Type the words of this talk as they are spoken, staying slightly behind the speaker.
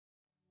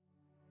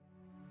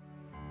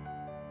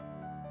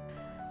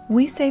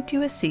We Saved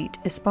You a Seat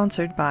is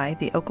sponsored by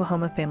the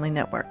Oklahoma Family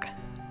Network.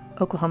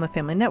 Oklahoma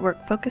Family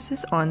Network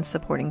focuses on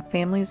supporting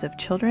families of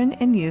children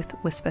and youth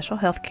with special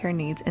health care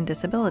needs and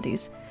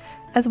disabilities,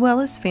 as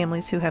well as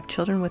families who have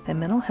children with a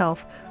mental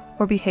health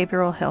or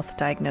behavioral health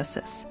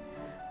diagnosis.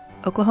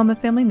 Oklahoma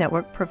Family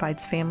Network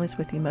provides families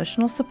with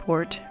emotional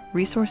support,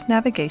 resource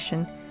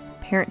navigation,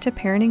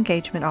 parent-to-parent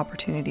engagement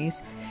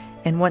opportunities,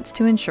 and wants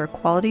to ensure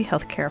quality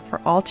health care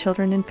for all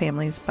children and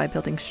families by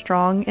building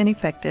strong and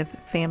effective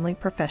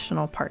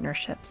family-professional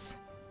partnerships.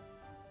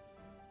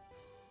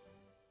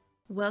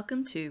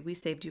 Welcome to We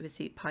Saved You a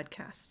Seat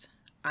podcast.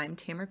 I'm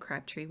Tamara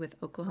Crabtree with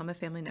Oklahoma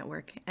Family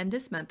Network, and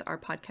this month our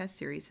podcast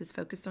series is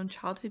focused on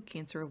childhood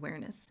cancer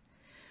awareness.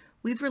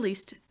 We've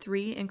released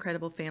 3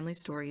 incredible family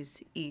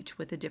stories, each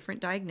with a different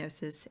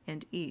diagnosis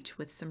and each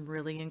with some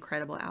really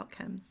incredible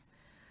outcomes.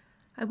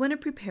 I want to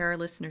prepare our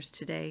listeners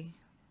today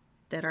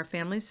that our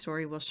family's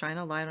story will shine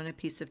a light on a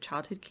piece of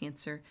childhood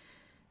cancer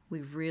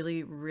we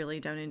really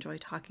don't enjoy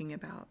talking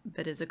about,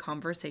 but is a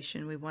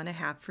conversation we want to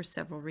have for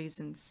several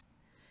reasons.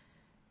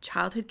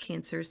 Childhood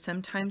cancer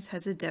sometimes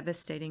has a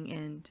devastating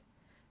end.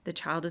 The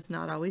child is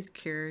not always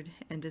cured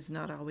and does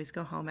not always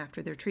go home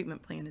after their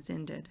treatment plan is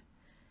ended.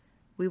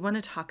 We want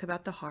to talk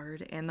about the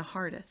hard and the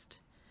hardest.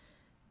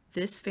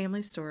 This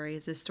family story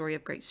is a story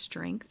of great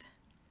strength,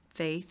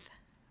 faith,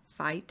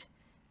 fight,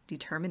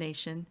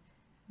 determination,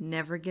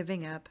 never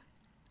giving up,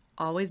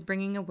 always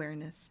bringing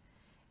awareness,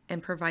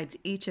 and provides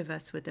each of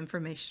us with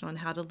information on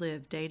how to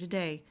live day to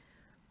day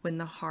when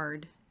the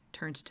hard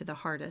turns to the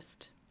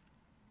hardest.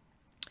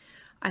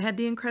 I had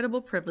the incredible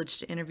privilege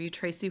to interview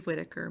Tracy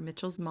Whitaker,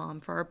 Mitchell's mom,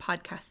 for our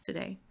podcast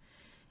today,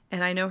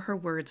 and I know her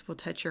words will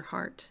touch your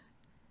heart.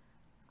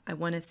 I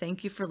want to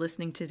thank you for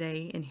listening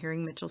today and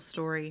hearing Mitchell's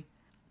story.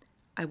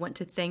 I want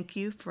to thank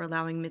you for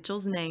allowing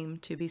Mitchell's name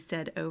to be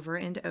said over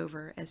and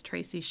over as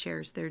Tracy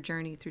shares their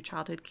journey through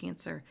childhood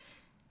cancer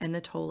and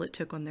the toll it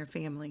took on their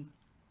family.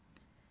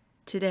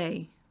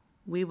 Today,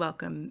 we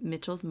welcome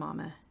Mitchell's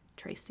mama,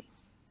 Tracy.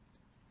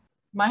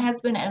 My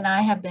husband and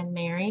I have been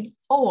married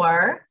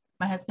for,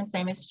 my husband's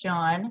name is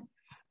John,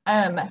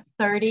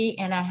 30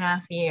 and a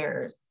half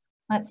years.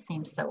 That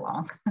seems so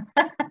long.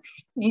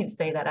 You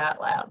say that out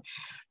loud.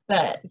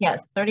 But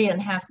yes, 30 and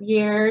a half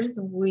years.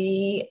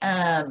 We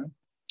have,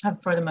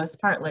 for the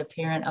most part, lived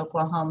here in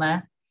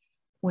Oklahoma.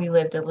 We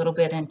lived a little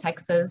bit in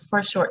Texas for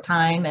a short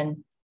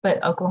time,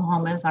 but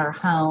Oklahoma is our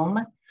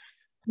home.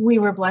 We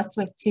were blessed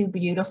with 2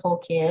 beautiful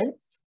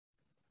kids,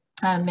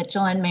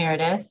 Mitchell and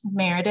Meredith.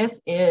 Meredith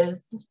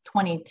is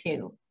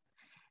 22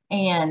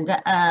 and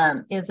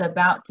is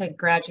about to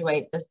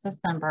graduate this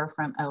December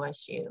from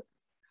OSU,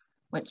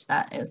 which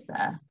that is,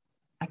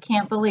 I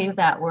can't believe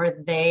that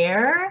we're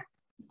there.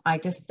 I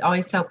just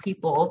always tell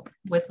people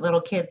with little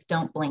kids,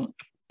 don't blink.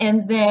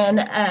 And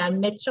then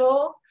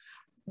Mitchell,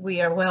 we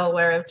are well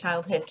aware of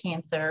childhood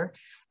cancer.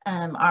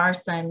 Our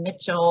son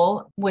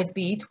Mitchell would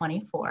be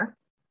 24.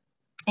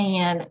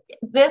 And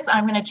this,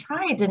 I'm going to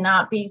try to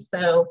not be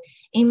so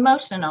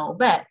emotional,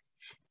 but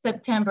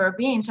September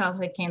being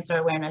Childhood Cancer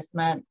Awareness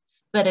Month,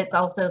 but it's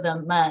also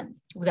the month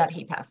that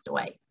he passed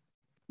away.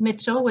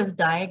 Mitchell was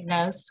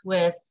diagnosed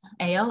with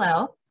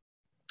ALL,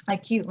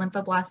 acute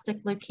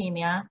lymphoblastic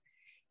leukemia,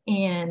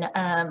 in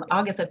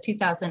August of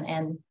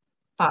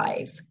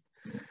 2005.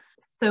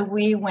 So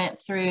we went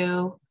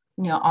through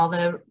all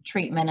the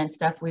treatment and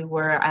stuff. We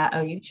were at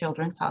OU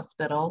Children's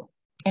Hospital.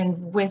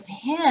 And with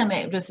him,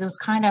 it was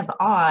kind of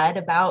odd.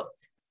 About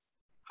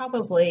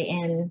probably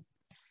in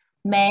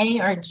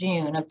May or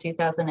June of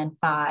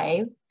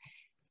 2005,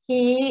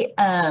 he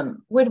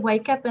would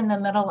wake up in the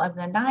middle of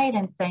the night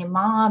and say,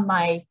 "Mom,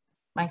 my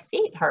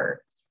feet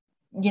hurt."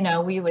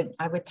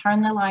 I would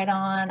turn the light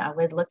on, I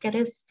would look at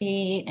his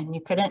feet, and you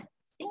couldn't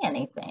see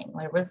anything.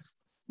 There was,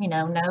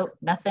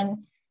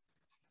 nothing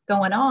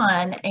going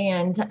on.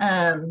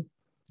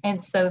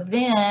 And so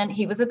then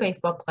he was a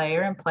baseball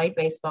player and played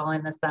baseball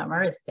in the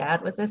summer. His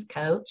dad was his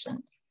coach,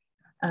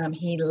 and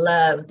he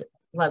loved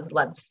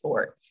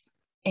sports.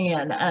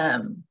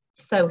 And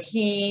so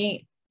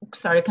he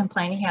started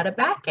complaining he had a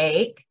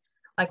backache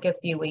like a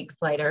few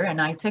weeks later.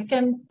 And I took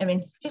him,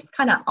 just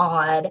kind of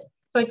odd.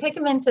 So I took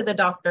him into the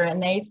doctor,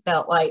 and they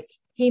felt like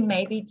he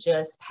maybe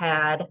just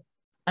had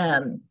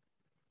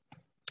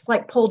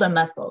pulled a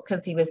muscle,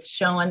 because he was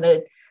showing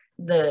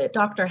the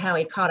doctor how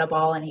he caught a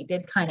ball, and he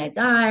did kind of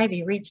dive.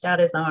 He reached out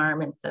his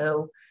arm, and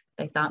so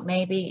they thought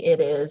maybe it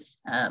is,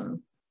 a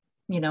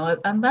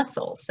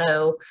muscle.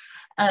 So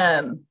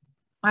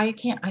I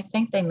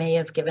think they may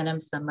have given him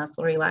some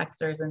muscle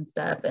relaxers and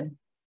stuff, and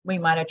we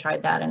might have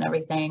tried that and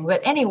everything.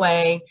 But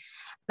anyway,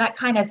 that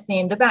kind of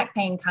the back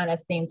pain kind of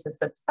seemed to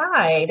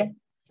subside.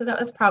 So that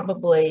was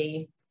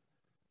probably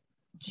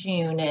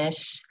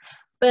June-ish.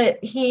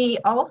 But he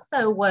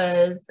also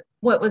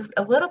what was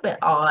a little bit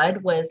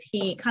odd was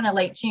he kind of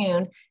late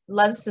June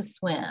loves to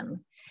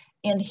swim,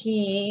 and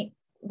he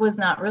was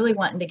not really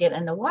wanting to get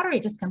in the water.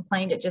 He just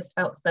complained it just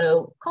felt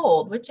so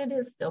cold, which it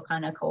is still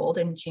kind of cold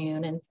in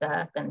June and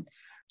stuff. And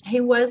he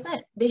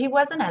wasn't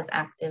as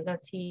active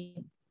as he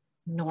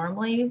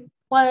normally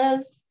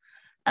was.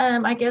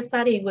 I guess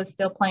that he was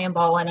still playing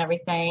ball and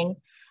everything.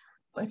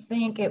 I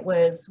think it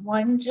was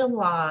one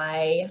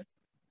July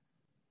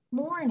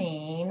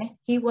morning,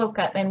 he woke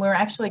up, and we were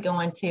actually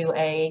going to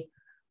a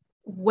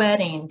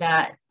wedding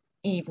that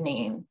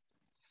evening.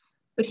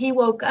 But he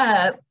woke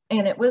up,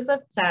 and it was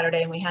a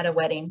Saturday, and we had a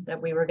wedding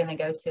that we were going to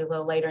go to a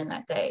little later in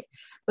that day.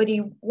 But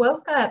he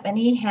woke up and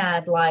he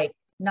had like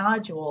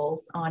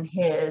nodules on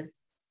his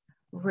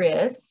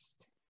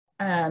wrist,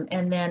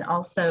 and then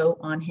also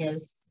on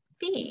his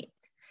feet.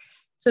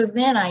 So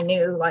then I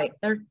knew like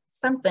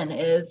something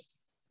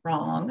is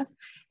wrong.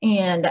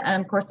 And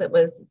of course it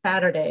was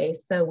Saturday.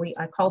 So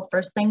I called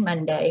first thing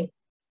Monday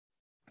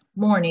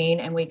morning,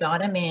 and we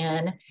got him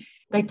in.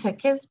 They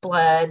took his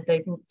blood.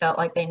 They felt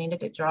like they needed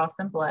to draw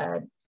some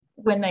blood.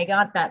 When they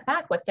got that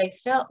back, what they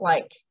felt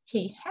like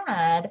he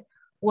had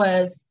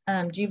was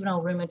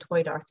juvenile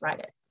rheumatoid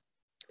arthritis.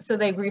 So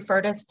they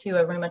referred us to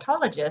a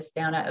rheumatologist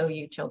down at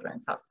OU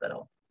Children's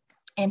Hospital.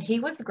 And he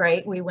was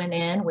great. We went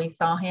in, we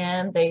saw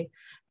him. They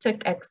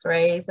took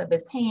x-rays of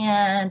his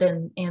hand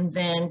and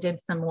then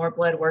did some more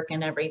blood work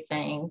and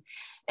everything.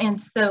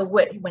 And so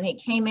when he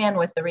came in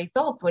with the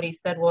results, what he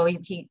said, well,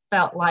 he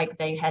felt like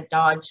they had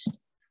dodged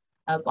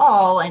a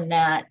ball, and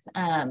that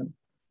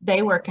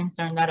they were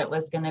concerned that it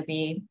was going to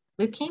be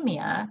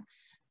leukemia,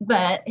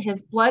 but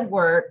his blood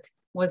work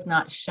was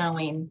not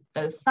showing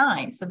those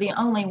signs. So the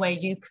only way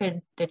you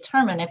could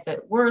determine if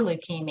it were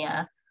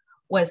leukemia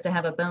was to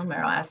have a bone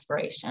marrow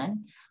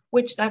aspiration,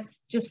 which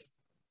that's just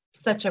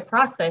such a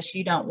process.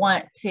 You don't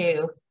want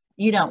to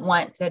do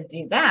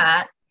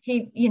that.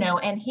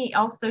 And he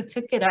also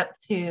took it up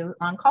to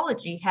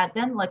oncology, had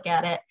them look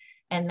at it,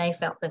 and they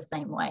felt the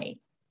same way,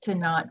 to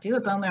not do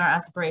a bone marrow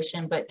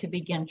aspiration, but to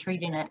begin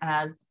treating it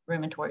as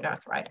rheumatoid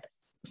arthritis.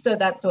 So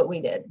that's what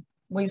we did.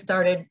 We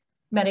started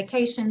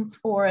medications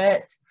for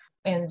it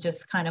and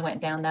just kind of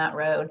went down that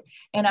road.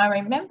 And I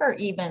remember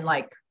even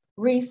like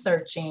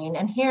researching,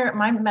 and here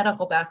my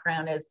medical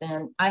background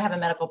I have a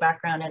medical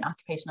background in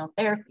occupational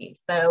therapy.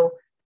 So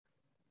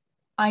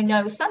I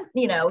know some,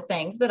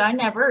 things, but I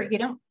never, you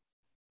don't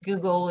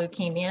Google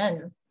leukemia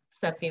and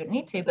stuff you don't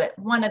need to. But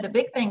one of the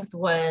big things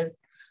was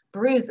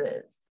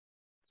bruises.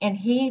 And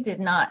he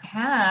did not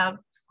have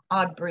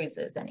odd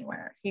bruises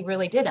anywhere. He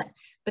really didn't.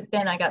 But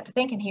then I got to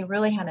thinking he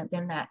really hadn't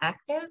been that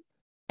active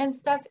and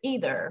stuff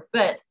either.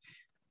 But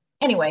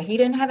anyway, he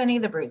didn't have any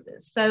of the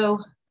bruises.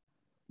 So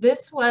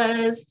this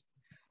was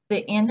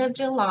the end of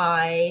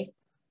July.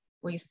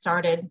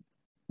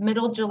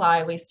 Middle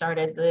July, we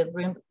started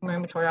the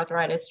rheumatoid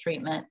arthritis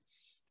treatment.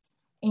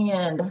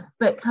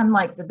 But come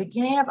like the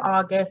beginning of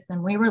August,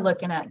 and we were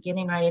looking at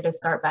getting ready to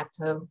start back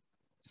to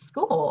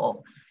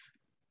school,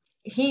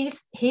 he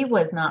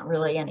was not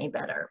really any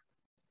better.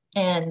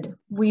 And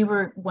we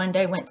one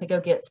day went to go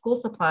get school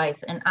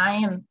supplies, and I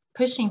am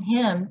pushing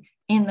him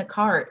in the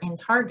cart in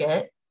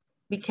Target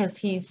because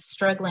he's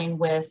struggling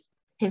with,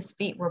 his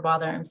feet were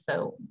bothering him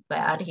so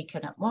bad he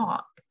couldn't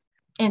walk.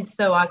 And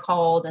so I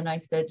called and I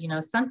said,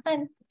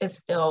 something is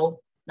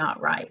still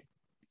not right.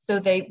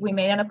 So we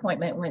made an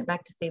appointment, went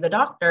back to see the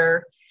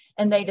doctor,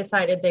 and they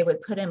decided they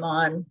would put him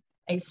on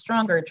a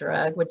stronger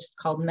drug, which is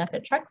called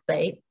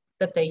methotrexate,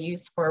 that they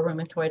use for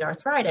rheumatoid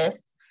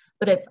arthritis,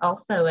 but it's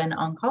also an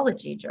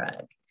oncology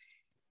drug.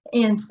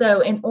 And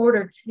so in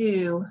order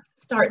to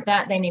start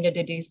that, they needed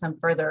to do some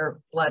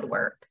further blood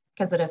work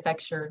because it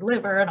affects your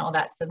liver and all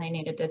that. So they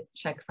needed to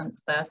check some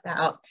stuff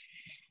out.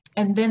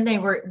 And then they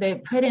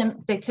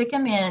took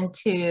him in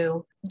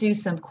to do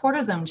some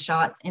cortisone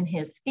shots in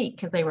his feet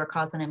because they were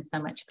causing him so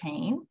much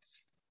pain.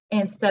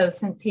 And so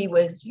since he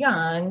was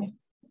young,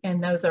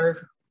 and those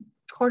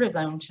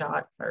cortisone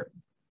shots are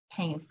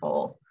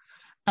painful,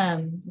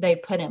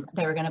 they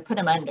were going to put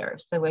him under.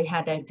 So we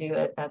had to do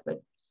it as a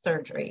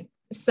surgery.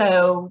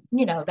 So,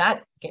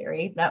 that's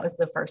scary. That was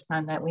the first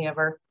time that we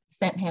ever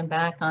sent him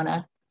back on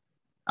a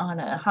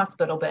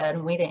hospital bed,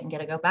 and we didn't get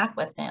to go back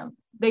with him.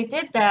 They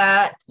did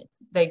that.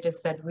 They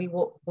just said,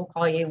 we'll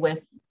call you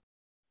with,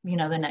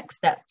 the next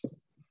steps.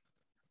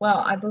 Well,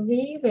 I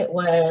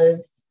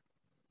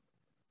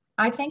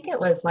think it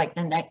was like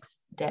the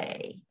next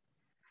day.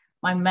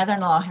 My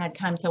mother-in-law had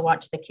come to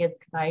watch the kids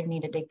because I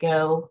needed to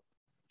go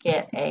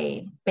get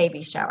a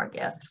baby shower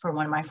gift for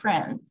one of my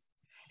friends.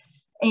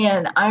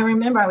 And I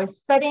remember I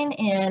was sitting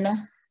in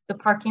the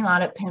parking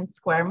lot at Penn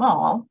Square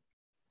Mall,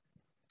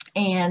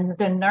 and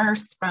the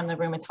nurse from the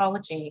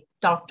rheumatologist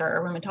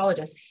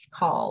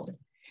called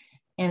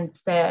and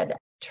said,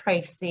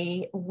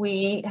 Tracy,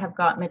 we have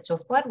got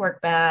Mitchell's blood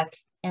work back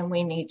and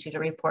we need you to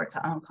report to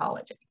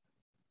oncology.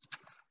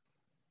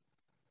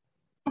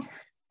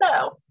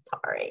 So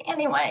sorry.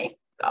 Anyway,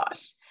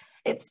 gosh,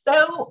 it's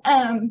so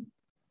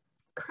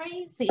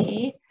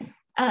crazy,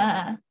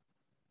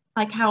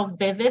 like how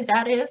vivid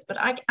that is, but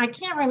I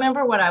can't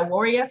remember what I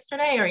wore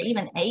yesterday or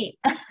even ate,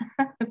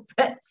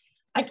 but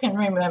I can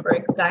remember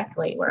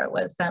exactly where it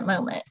was that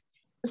moment.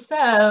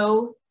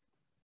 So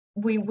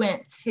we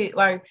went to,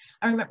 I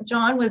remember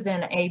John was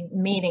in a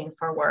meeting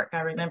for work.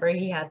 I remember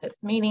he had this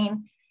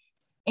meeting,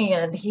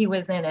 And he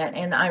was in it.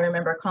 And I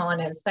remember calling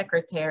his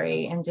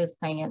secretary and just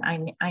saying,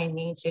 I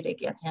need you to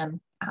get him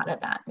out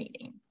of that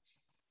meeting.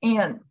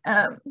 And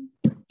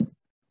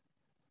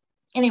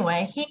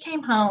anyway, he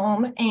came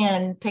home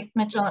and picked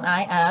Mitchell and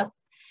I up,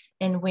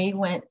 and we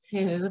went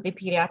to the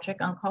pediatric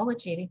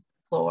oncology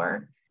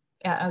floor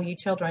at OU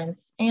Children's.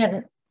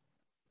 And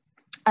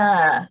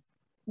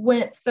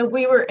so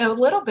we were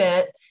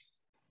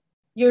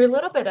you're a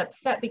little bit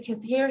upset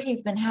because here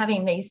he's been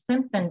having these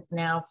symptoms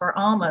now for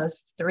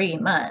almost 3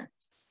 months.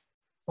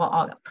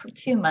 Well,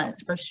 2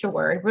 months for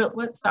sure.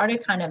 What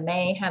started kind of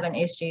May having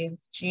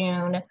issues,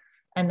 June,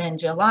 and then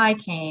July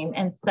came.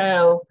 And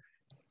so,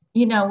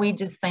 you know, we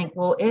just think,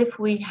 well, if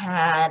we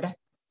had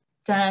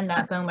done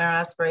that bone marrow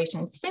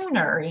aspiration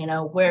sooner, you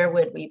know, where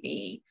would we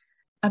be?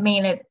 I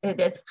mean,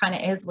 it's kind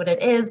of is what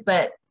it is.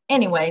 But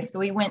anyway, so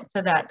we went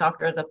to that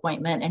doctor's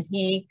appointment, and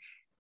he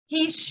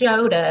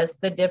showed us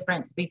the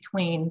difference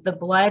between the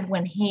blood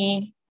when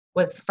he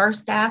was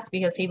first asked,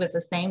 because he was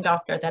the same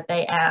doctor that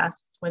they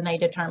asked when they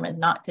determined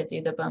not to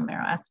do the bone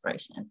marrow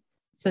aspiration.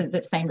 So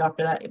the same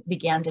doctor that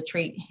began to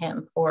treat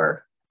him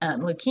for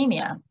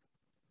leukemia.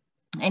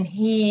 And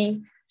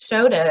he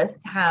showed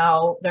us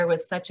how there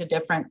was such a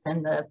difference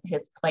in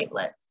his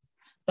platelets,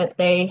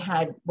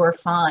 that were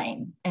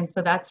fine. And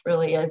so that's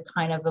really a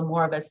kind of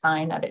more of a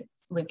sign that it's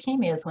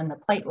leukemia, is when the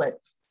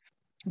platelets,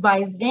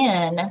 by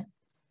then,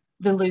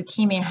 the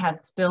leukemia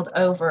had spilled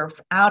over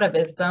out of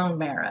his bone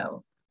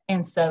marrow.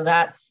 And so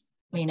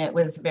it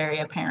was very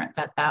apparent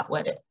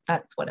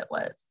that's what it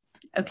was.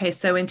 Okay.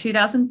 So in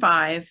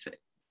 2005,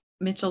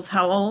 Mitchell's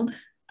how old?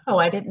 Oh,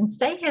 I didn't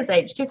say his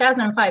age.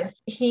 2005,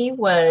 he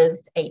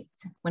was 8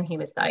 when he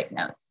was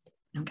diagnosed.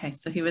 Okay,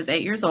 so he was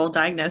 8 years old,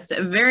 diagnosed,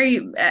 a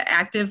very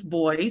active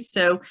boy.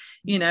 So,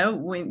 you know,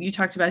 when you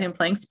talked about him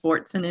playing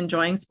sports and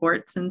enjoying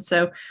sports. And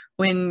so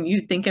when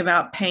you think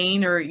about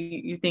pain, or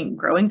you think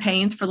growing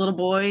pains for little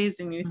boys,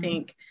 and you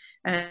think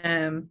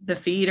the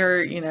feet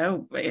are, you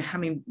know, I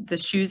mean, the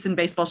shoes and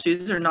baseball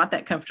shoes are not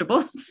that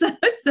comfortable. So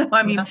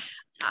I mean,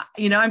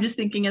 you know, I'm just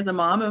thinking as a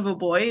mom of a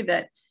boy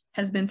that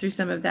has been through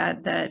some of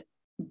that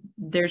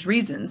there's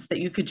reasons that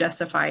you could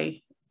justify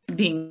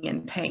being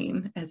in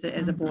pain as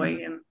a boy.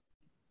 And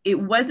it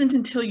wasn't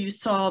until you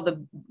saw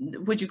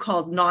what you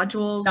called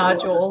nodules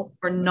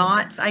or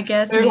knots, I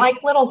guess. They're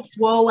like little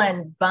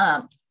swollen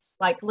bumps,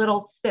 like little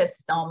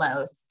cysts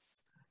almost,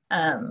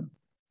 on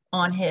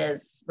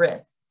his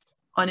wrists.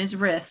 On his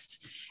wrists.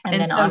 And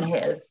then on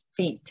his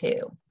feet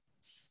too.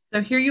 So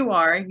here you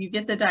are, you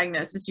get the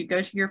diagnosis, you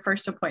go to your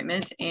first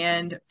appointment,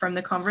 and from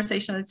the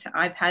conversations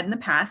I've had in the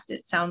past,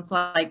 it sounds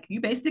like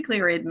you basically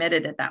are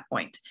admitted at that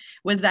point.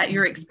 Was that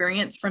your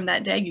experience from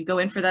that day? You go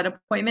in for that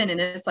appointment and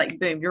it's like,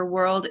 boom, your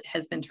world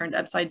has been turned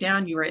upside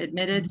down. You were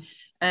admitted.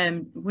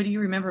 What do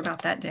you remember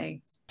about that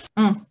day?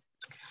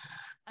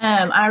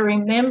 I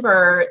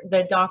remember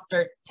the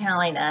doctor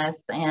telling us,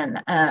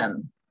 and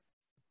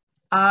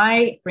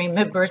I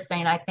remember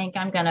saying, I think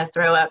I'm going to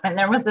throw up. And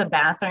there was a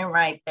bathroom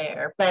right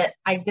there, but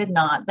I did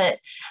not. But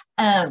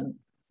and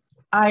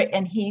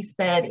he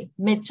said,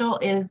 Mitchell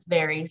is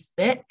very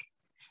sick.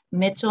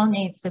 Mitchell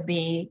needs to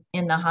be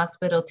in the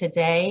hospital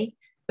today.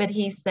 But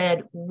he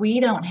said,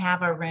 we don't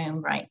have a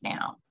room right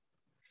now.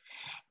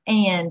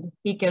 And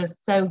he goes,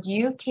 so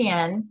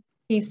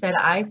he said,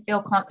 I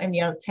feel confident,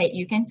 you know,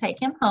 you can take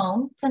him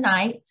home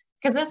tonight.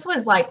 Because this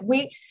was like,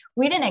 we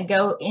didn't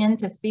go in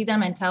to see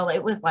them until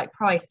it was like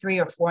probably 3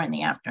 or 4 in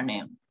the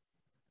afternoon.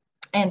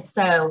 And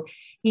so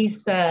he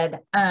said,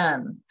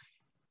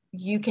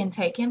 you can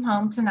take him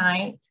home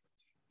tonight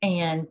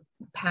and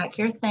pack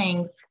your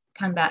things,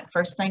 come back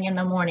first thing in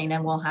the morning,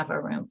 and we'll have a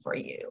room for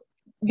you.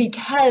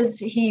 Because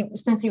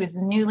since he was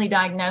newly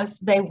diagnosed,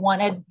 they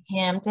wanted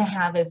him to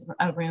have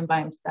a room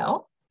by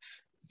himself.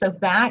 So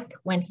back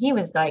when he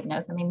was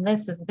diagnosed, I mean,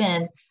 this has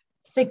been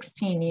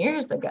 16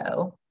 years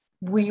ago,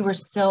 we were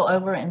still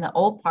over in the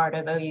old part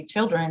of OU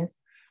Children's,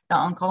 the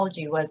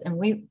oncology was, and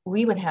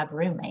we would have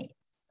roommates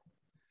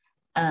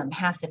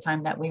half the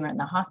time that we were in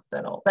the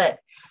hospital, but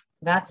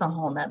that's a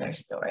whole nother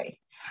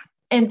story.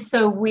 And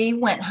so we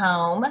went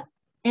home,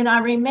 and I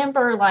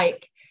remember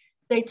like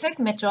they took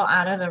Mitchell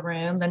out of the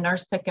room. The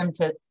nurse took him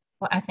to,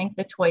 I think,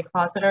 the toy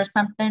closet or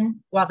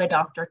something, while the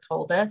doctor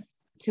told us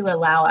to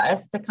allow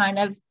us to kind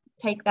of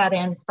take that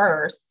in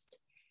first.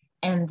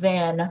 And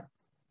then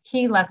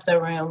he left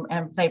the room,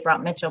 and they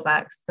brought Mitchell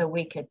back so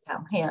we could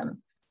tell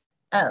him.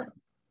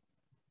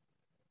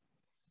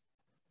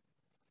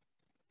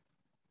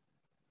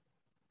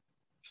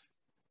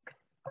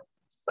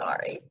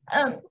 Sorry.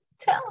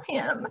 Tell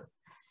him.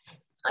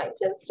 I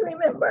just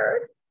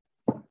remember,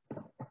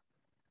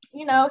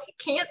 you know,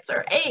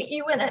 cancer 8.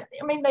 You wouldn't.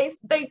 I mean,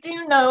 they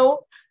do know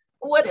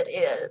what it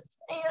is.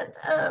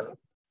 And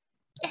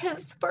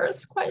his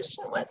first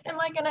question was, "Am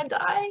I gonna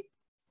die?"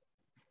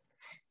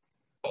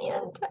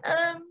 And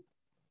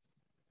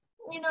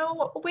you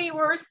know,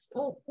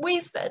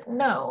 we said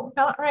no,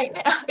 not right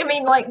now. I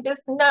mean, like,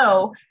 just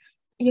no,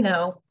 you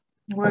know,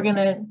 we're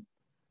gonna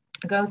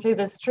go through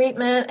this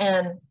treatment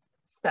and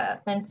stuff.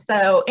 And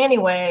so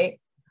anyway,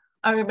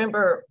 I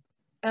remember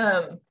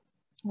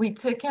we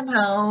took him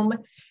home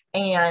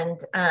and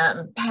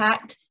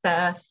packed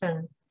stuff,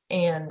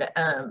 and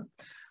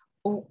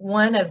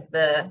one of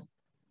the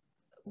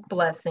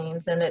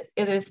blessings, and it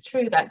is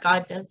true that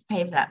God does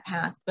pave that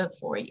path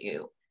before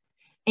you.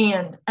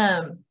 And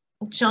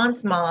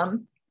John's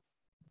mom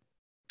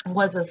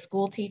was a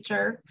school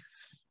teacher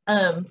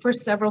for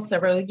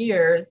several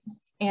years,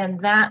 and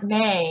that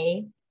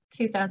May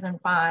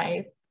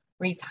 2005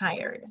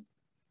 retired.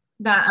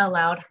 That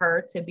allowed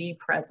her to be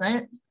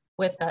present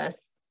with us.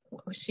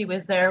 She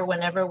was there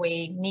whenever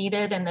we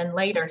needed, and then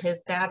later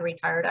his dad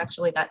retired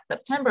actually that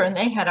September, and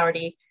they had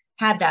already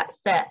had that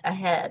set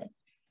ahead.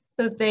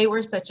 So they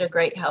were such a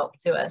great help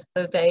to us.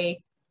 So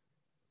they,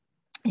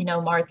 you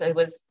know, Martha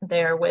was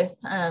there with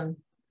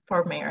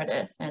for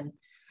Meredith, and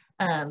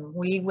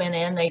we went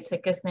in, they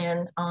took us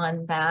in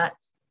on that,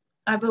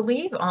 I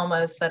believe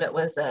almost that it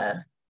was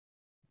I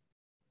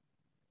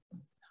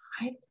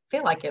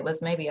feel like it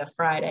was maybe a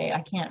Friday.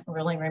 I can't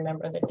really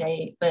remember the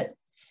date, but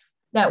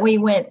that we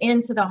went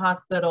into the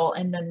hospital,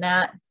 and then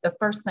the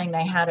first thing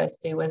they had us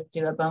do was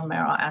do a bone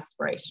marrow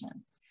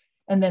aspiration.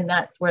 And then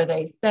that's where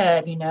they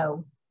said, you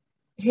know,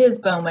 his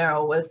bone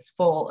marrow was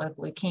full of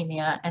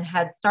leukemia and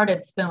had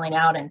started spilling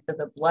out into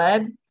the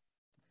blood,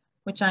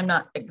 which I'm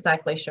not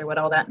exactly sure what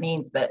all that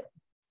means, but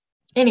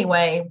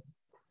anyway,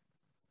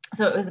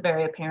 so it was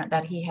very apparent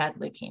that he had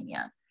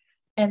leukemia.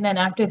 And then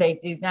after they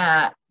do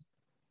that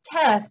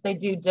test, they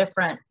do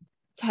different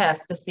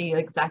tests to see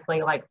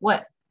exactly like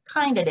what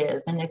kind it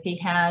is, and if he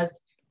has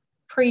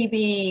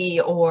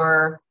pre-B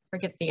or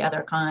forget the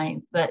other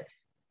kinds, but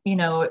you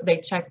know, they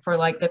check for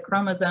like the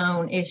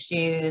chromosome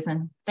issues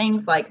and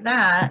things like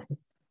that.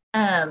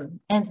 And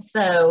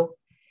so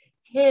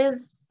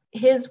his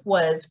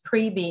was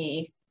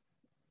pre-B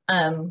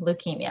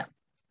leukemia.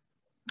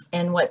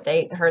 And what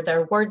they heard,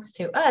 their words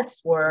to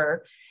us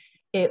were,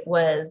 it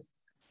was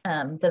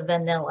the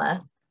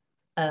vanilla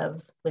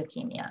of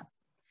leukemia.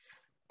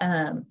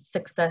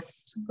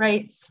 Success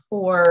rates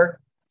for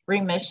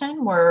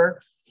remission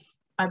were,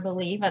 I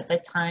believe at the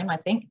time, I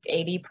think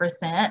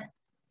 80%.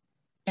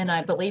 And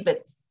I believe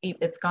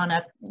it's gone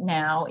up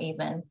now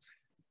even.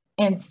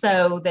 And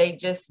so they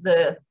just,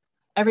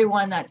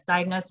 everyone that's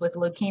diagnosed with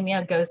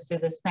leukemia goes through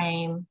the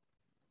same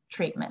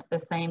treatment, the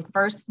same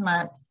first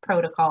month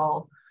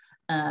protocol.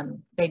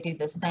 They do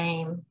the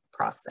same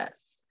process.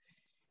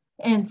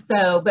 And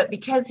so, but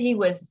because he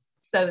was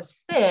so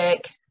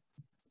sick,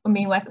 I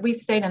mean, we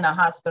stayed in the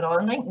hospital,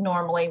 and they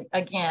normally,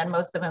 again,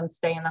 most of them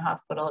stay in the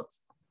hospital.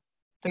 It's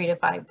 3 to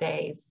 5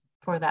 days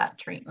for that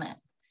treatment.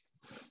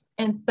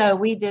 And so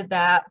we did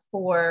that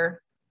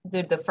for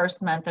the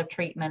first month of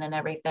treatment and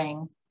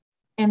everything.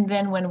 And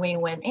then when we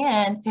went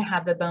in to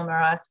have the bone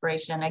marrow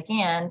aspiration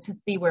again to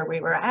see where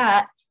we were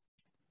at,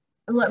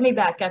 let me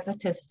back up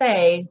to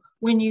say,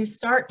 when you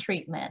start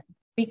treatment,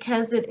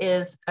 because it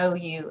is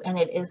OU and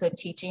it is a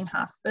teaching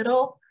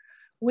hospital,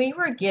 we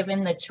were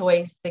given the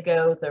choice to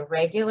go the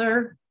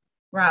regular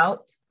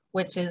route,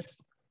 which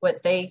is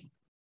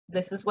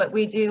this is what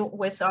we do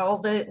with all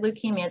the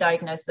leukemia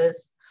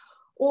diagnosis,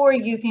 or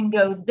you can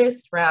go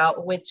this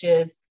route, which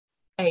is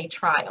a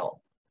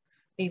trial.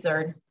 These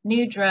are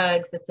new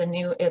drugs. It's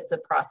a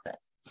process,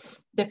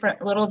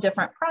 little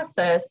different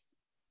process,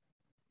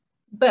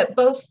 but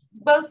both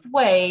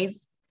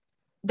ways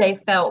they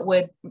felt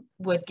would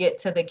get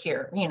to the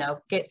cure, you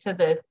know, get to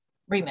the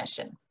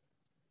remission,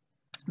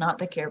 not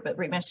the cure, but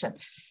remission.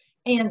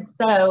 And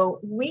so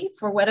we,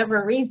 for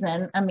whatever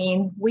reason, I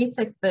mean, we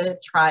took the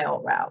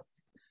trial route.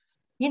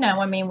 You know,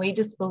 I mean, we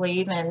just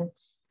believe in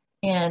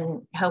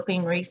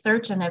helping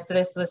research, and if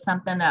this was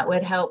something that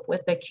would help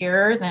with the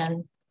cure,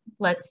 then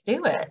let's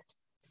do it.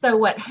 So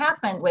what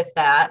happened with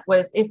that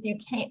was, if you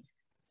can't,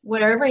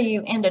 wherever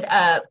you ended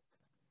up,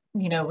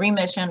 you know,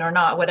 remission or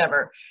not,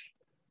 whatever,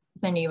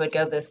 then you would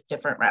go this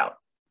different route.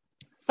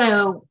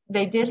 So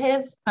they did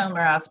his bone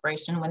marrow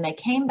aspiration. When they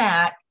came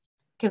back,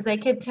 because they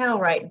could tell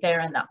right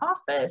there in the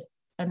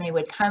office, and they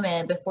would come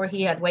in before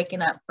he had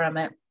waken up from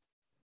it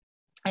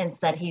and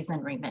said he's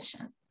in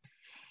remission.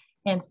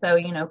 And so,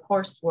 you know, of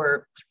course,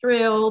 we're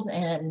thrilled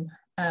and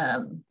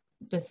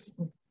just,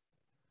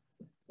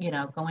 you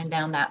know, going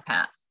down that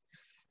path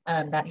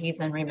that he's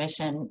in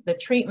remission. The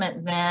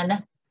treatment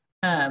then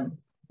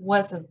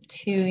was a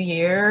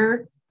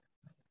 2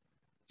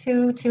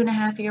 and a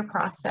half year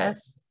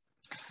process.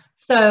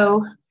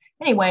 So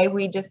anyway,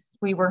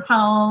 we were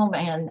home,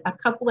 and a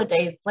couple of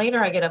days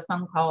later, I get a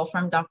phone call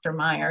from Dr.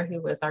 Meyer,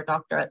 who was our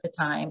doctor at the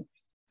time,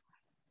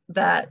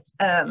 that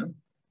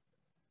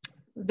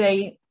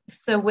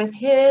so with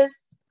his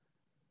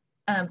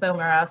bone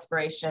marrow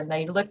aspiration,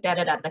 they looked at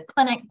it at the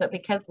clinic, but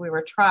because we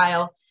were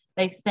trial,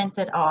 they sent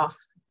it off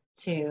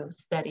to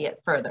study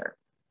it further.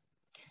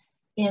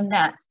 In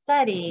that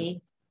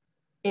study,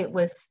 it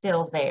was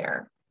still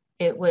there.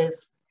 It was,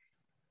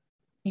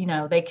 you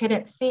know, they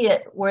couldn't see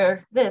it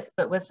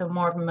but with a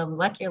more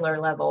molecular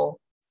level,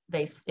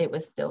 it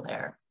was still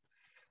there.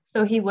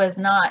 So he was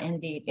not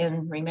indeed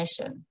in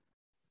remission.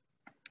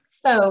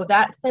 So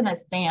that sent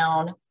us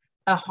down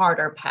a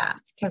harder path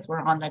because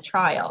we're on the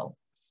trial.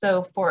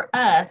 So for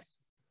us,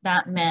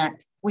 that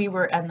meant we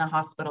were in the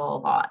hospital a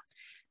lot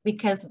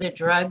because the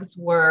drugs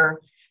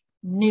were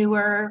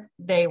newer,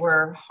 they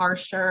were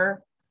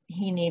harsher.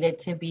 He needed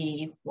to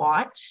be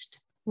watched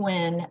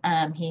when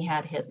he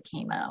had his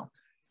chemo.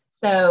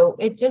 So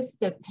it just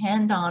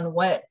depended on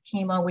what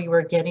chemo we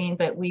were getting,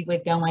 but we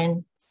would go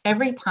in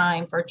every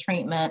time for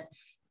treatment,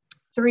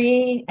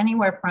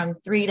 anywhere from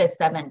 3 to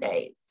 7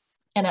 days.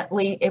 And at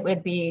least it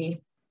would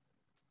be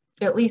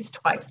at least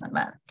twice a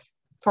month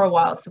for a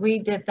while. So we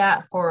did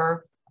that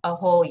for a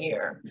whole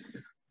year.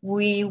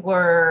 We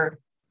were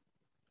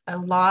a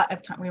lot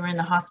of time, we were in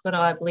the hospital,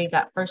 I believe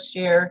that first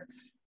year,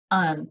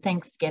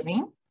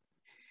 Thanksgiving.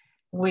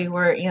 We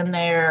were in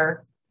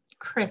there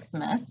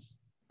Christmas.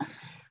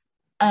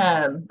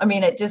 I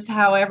mean, it just,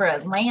 however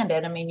it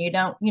landed. I mean,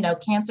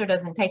 cancer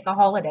doesn't take a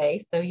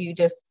holiday. So you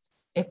just,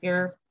 if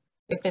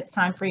it's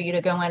time for you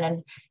to go in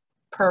and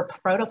per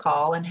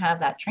protocol and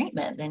have that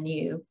treatment, then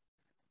you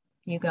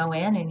go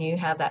in and you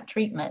have that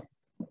treatment.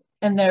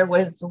 And there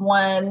was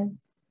one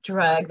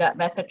drug, that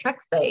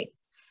methotrexate,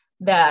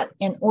 that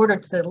in order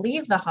to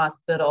leave the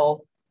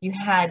hospital, you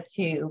had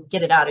to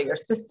get it out of your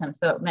system.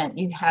 So it meant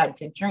you had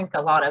to drink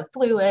a lot of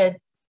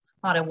fluids,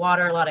 a lot of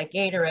water, a lot of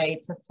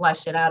Gatorade to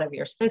flush it out of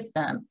your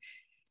system.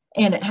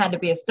 And it had to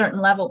be a certain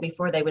level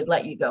before they would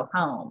let you go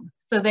home.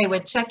 So they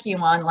would check you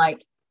on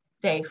like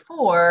day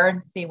 4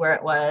 and see where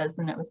it was,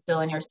 and it was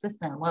still in your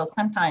system. Well,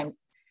 sometimes,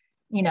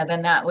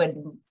 then that would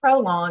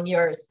prolong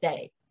your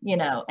stay,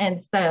 And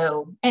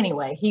so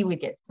anyway, he would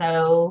get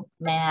so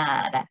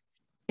mad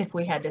if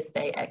we had to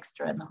stay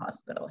extra in the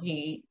hospital.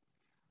 He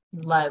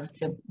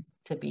loved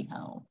to be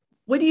home.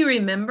 What do you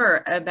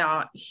remember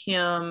about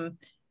him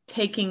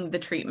taking the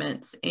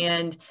treatments?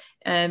 And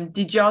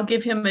did y'all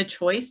give him a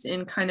choice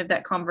in kind of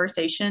that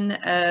conversation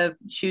of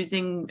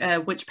choosing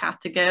which path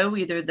to go?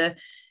 Either the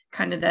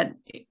kind of that,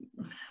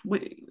 you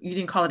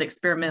didn't call it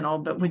experimental,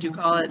 but would you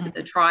call it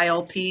the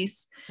trial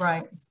piece?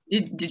 Right.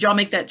 Did y'all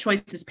make that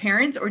choice as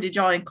parents, or did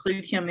y'all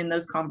include him in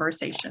those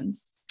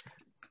conversations?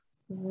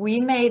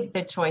 We made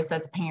the choice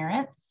as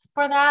parents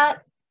for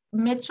that.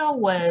 Mitchell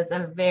was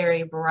a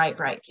very bright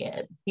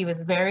kid. He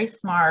was very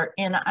smart.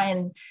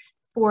 And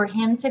for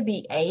him to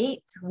be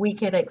 8, we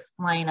could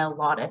explain a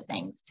lot of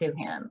things to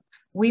him.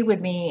 We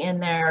would be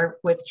in there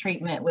with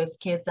treatment with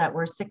kids that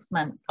were 6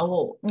 months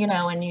old,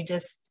 and you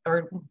just,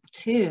 or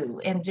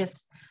 2, and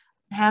just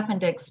having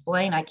to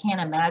explain, I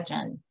can't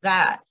imagine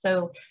that.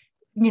 So,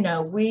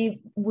 we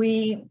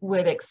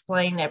would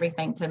explain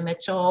everything to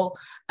Mitchell.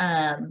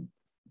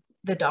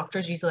 The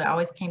doctors usually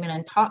always came in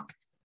and talked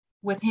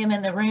with him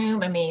in the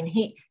room. I mean,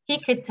 he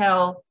could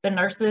tell the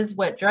nurses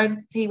what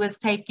drugs he was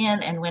taking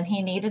and when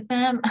he needed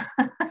them.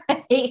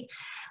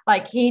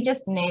 he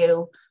just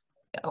knew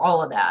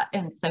all of that.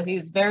 And so he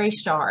was very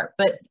sharp.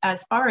 But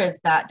as far as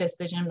that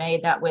decision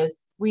made,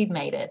 we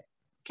made it.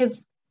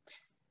 Because,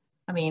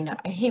 I mean,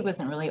 he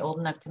wasn't really old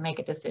enough to make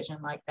a decision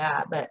like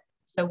that. But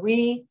so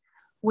we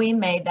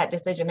made that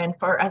decision. And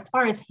as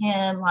far as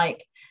him,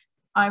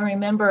 I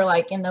remember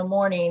in the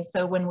morning,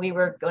 so when we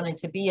were going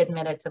to be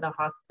admitted to the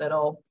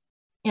hospital,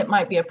 it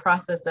might be a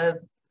process of,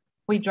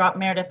 we drop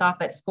Meredith off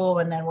at school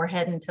and then we're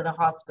heading to the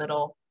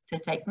hospital to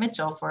take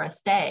Mitchell for a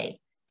stay.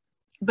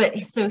 But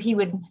so he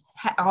would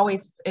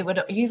it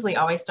would usually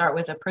always start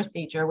with a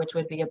procedure, which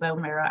would be a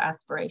bone marrow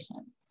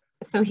aspiration.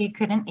 So he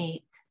couldn't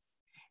eat.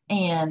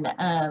 And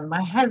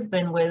my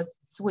husband was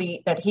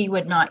sweet that he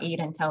would not eat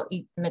until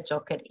Mitchell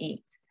could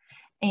eat.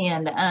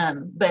 And,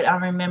 but I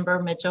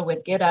remember Mitchell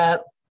would get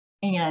up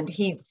and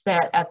he'd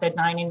sit at the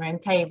dining room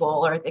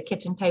table or at the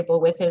kitchen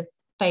table with his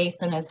face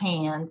in his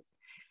hands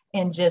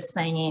and just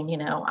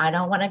saying, I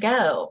don't want to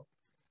go.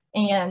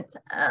 And,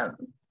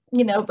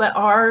 but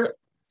our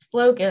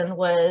slogan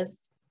was,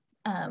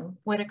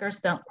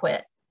 Whitakers don't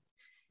quit.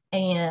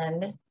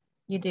 And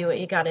you do what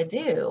you got to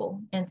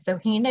do. And so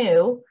he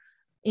knew,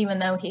 even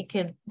though he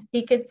could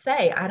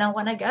say, I don't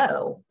want to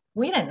go.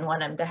 We didn't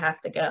want him to have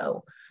to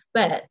go,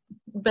 but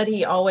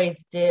he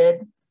always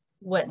did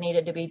what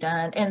needed to be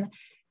done. And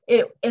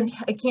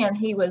again,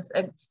 he was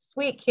a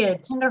sweet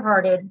kid,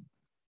 tenderhearted,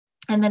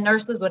 and the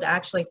nurses would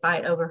actually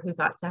fight over who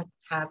got to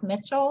have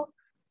Mitchell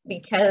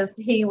because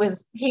he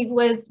was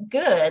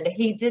good.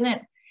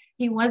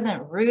 He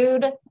wasn't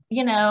rude,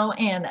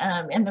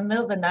 and in the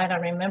middle of the night, I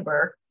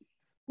remember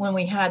when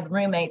we had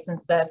roommates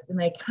and stuff, and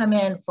they come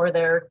in for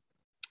their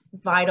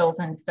vitals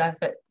and stuff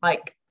at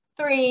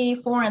 3,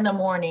 4 in the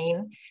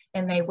morning,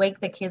 and they wake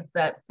the kids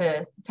up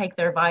to take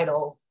their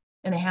vitals,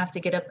 and they have to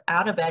get up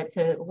out of bed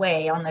to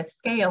weigh on the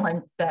scale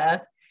and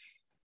stuff.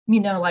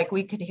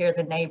 We could hear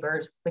the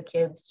neighbors, the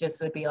kids just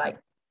would be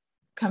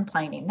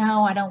complaining,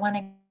 no, I don't want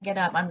to get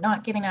up. I'm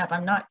not getting up.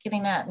 I'm not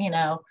getting up.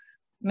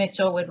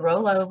 Mitchell would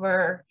roll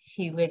over.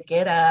 He would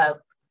get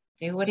up,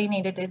 do what he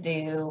needed to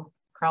do,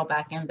 crawl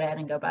back in bed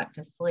and go back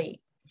to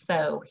sleep.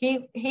 So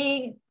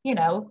he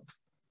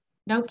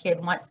no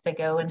kid wants to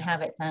go and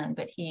have it done,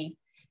 but he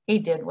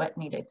did what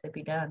needed to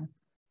be done.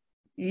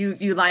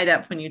 You light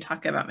up when you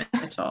talk about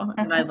Mitchell,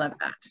 and I love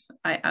that.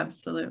 I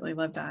absolutely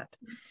love that.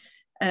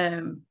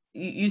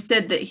 you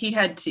said that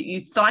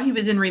you thought he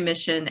was in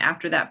remission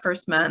after that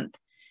first month,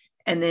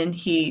 and then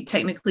he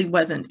technically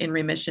wasn't in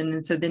remission.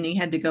 And so then he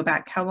had to go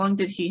back. How long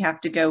did he have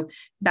to go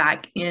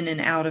back in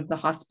and out of the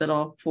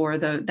hospital for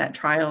that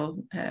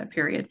trial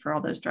period for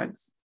all those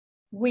drugs?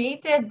 We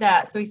did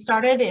that. So we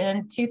started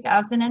in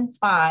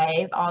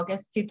 2005,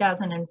 August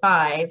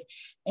 2005,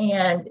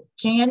 and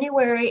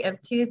January of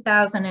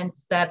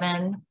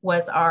 2007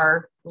 was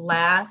our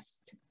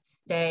last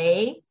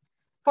stay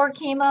for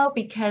chemo,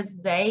 because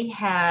they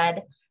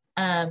had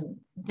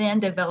then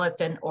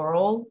developed an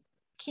oral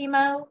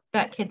chemo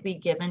that could be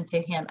given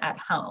to him at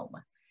home.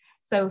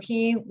 So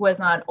he was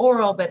on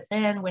oral, but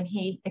then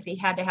if he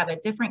had to have a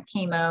different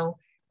chemo,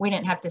 we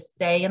didn't have to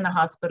stay in the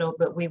hospital,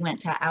 but we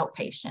went to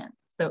outpatient.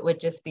 So it would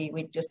just be,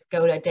 we'd just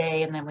go to a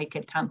day and then we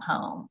could come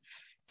home.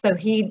 So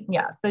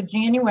so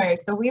January,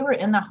 so we were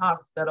in the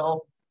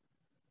hospital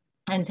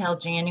until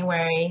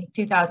January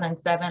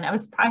 2007.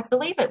 I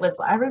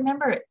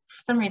remember it,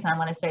 for some reason I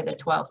want to say the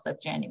 12th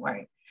of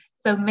January.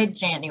 So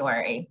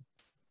mid-January.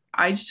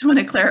 I just want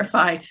to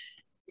clarify,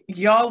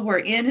 y'all were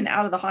in and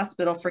out of the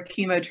hospital for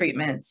chemo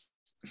treatments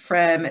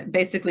from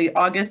basically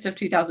August of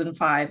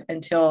 2005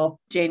 until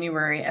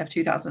January of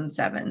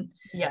 2007.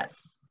 Yes.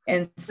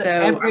 And so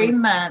every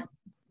month,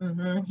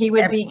 he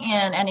would be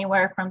in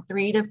anywhere from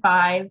 3 to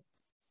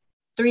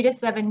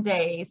 7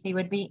 days. He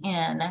would be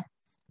in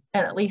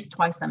at least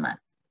twice a month.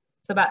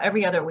 So about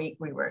every other week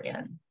we were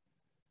in.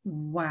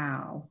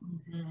 Wow.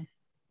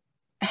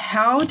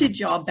 How did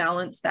y'all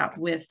balance that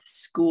with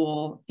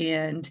school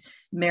and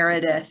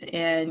Meredith?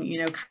 And,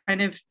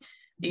 kind of,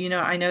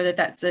 I know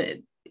that's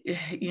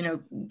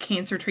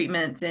cancer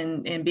treatments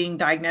and being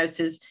diagnosed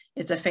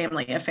it's a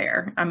family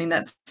affair. I mean,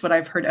 that's what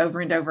I've heard over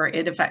and over.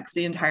 It affects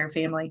the entire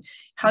family.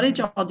 How did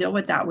y'all deal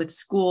with that with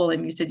school?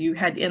 And you said you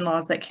had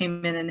in-laws that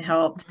came in and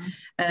helped.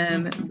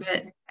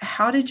 But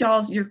how did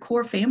your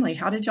core family,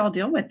 how did y'all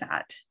deal with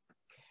that?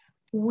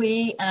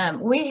 We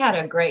had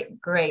a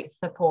great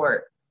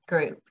support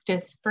group,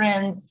 just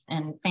friends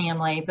and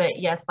family. But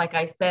yes, like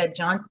I said,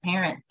 John's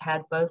parents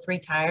had both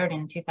retired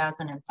in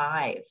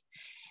 2005.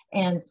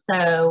 And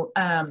so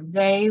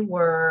they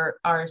were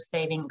our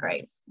saving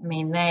grace. I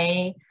mean,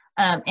 they,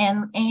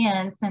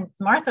 and since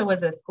Martha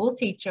was a school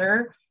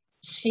teacher,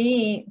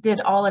 she did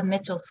all of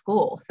Mitchell's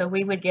school. So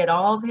we would get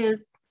all of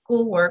his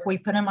schoolwork. We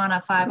put him on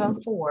a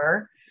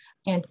 504.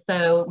 And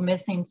so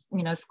missing,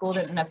 school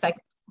didn't affect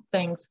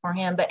things for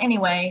him. But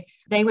anyway,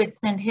 they would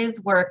send his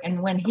work.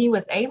 And when he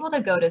was able to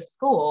go to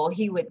school,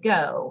 he would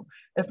go,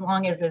 as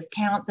long as his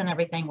counts and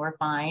everything were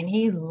fine.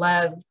 He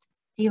loved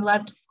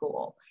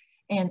school.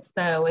 And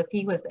so if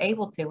he was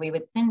able to, we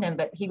would send him,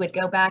 but he would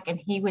go back and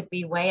he would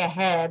be way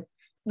ahead,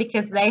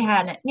 because they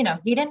hadn't,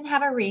 he didn't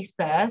have a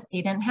recess.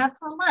 He didn't have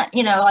lunch,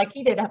 like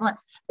he did have lunch,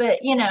 but,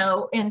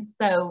 and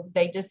so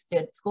they just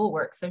did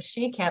schoolwork. So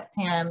she kept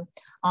him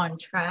on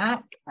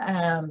track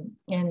and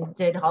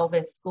did all of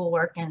his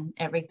schoolwork and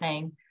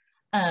everything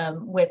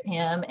with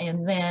him.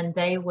 And then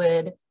they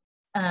would,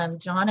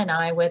 John and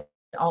I would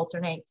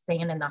alternate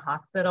staying in the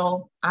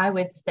hospital. I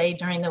would stay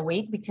during the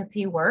week because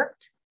he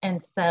worked.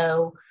 And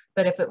so,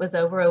 but if it was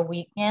over a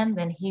weekend,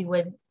 then he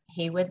would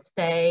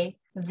stay.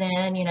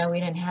 Then, we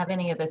didn't have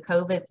any of the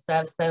COVID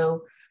stuff.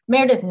 So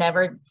Meredith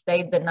never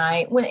stayed the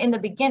night. When in the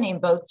beginning,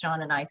 both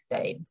John and I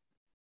stayed.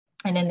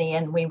 And in the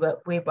end, we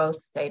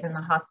both stayed in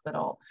the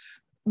hospital.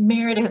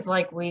 Meredith,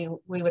 like we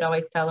would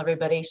always tell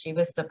everybody, she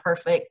was the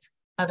perfect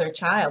other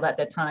child at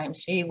the time.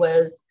 She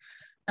was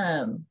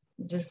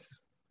just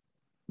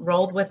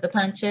rolled with the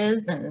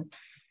punches and,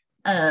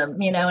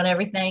 and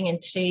everything. And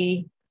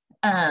she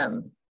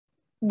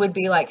would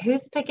be like,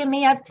 who's picking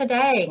me up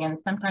today? And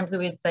sometimes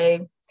we would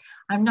say,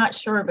 I'm not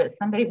sure, but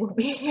somebody will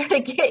be here to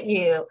get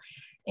you.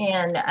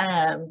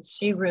 And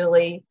she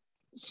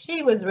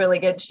was really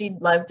good.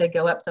 She'd love to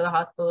go up to the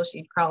hospital.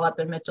 She'd crawl up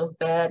in Mitchell's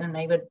bed and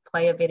they would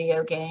play a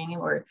video game,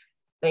 or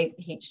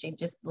she'd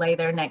just lay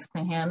there next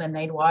to him and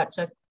they'd watch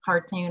a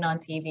cartoon on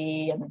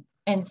TV.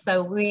 And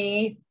so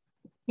we,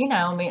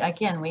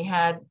 again, we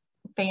had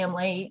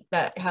family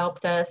that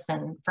helped us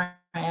and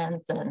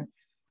friends. And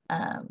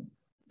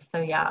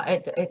so, yeah,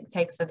 it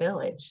takes a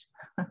village.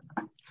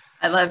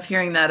 I love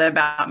hearing that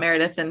about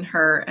Meredith and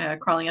her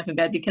crawling up in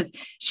bed, because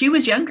she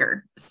was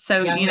younger.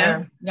 So, Yeah,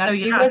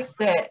 she was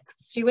 6.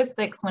 She was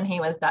 6 when he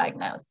was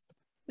diagnosed.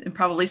 And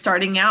probably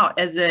starting out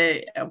as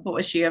what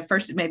was she,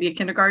 maybe a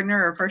kindergartner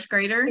or a first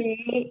grader?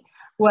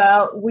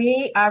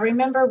 I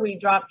remember we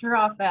dropped her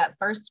off at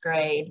first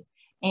grade,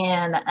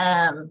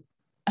 and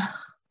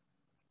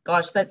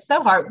gosh, that's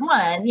so hard.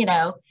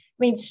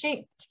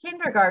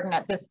 Kindergarten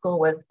at this school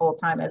was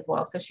full-time as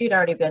well. So she'd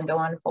already been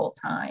going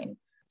full-time.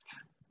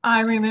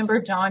 I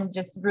remember John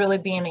just really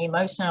being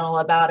emotional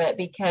about it,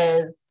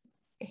 because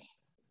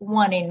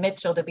wanting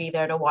Mitchell to be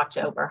there to watch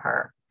over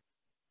her.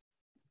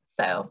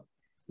 So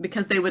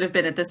because they would have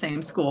been at the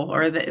same school,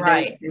 or they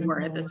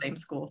were at the same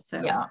school.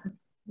 So yeah.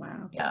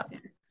 Wow. Yeah.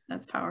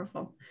 That's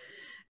powerful.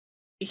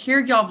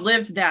 Here y'all have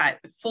lived that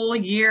full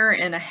year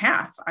and a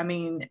half. I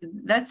mean,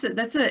 that's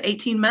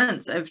 18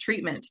 months of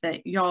treatment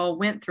that y'all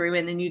went through,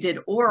 and then you did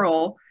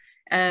oral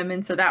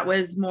And so that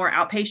was more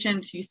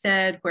outpatient, you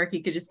said, where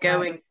he could just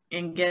go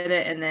and get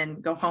it and then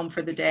go home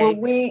for the day. Well,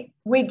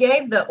 we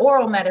gave the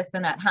oral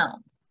medicine at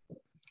home.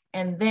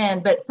 And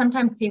then, but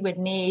sometimes he would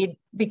need,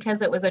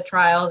 because it was a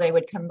trial, they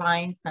would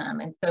combine some.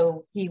 And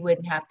so he would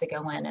have to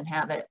go in and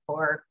have it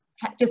for,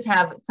 just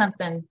have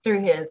something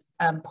through his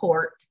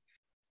port,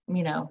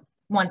 you know,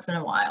 once in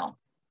a while.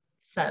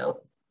 So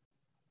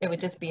it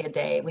would just be a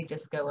day. We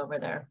just go over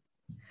there.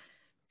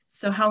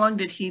 So how long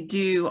did he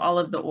do all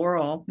of the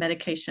oral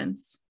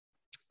medications?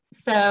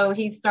 So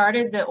he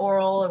started the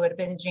oral, it would have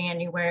been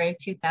January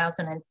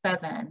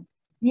 2007,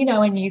 you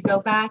know, and you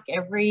go back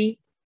every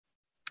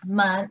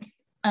month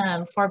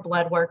for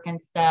blood work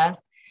and stuff.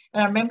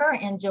 And I remember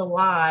in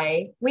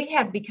July, we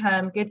had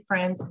become good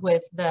friends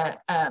with the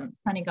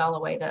Sonny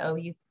Galloway, the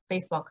OU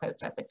baseball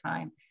coach at the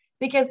time,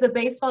 because the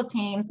baseball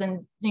teams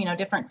and, you know,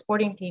 different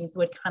sporting teams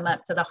would come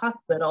up to the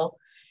hospital.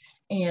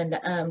 And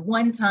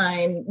one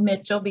time,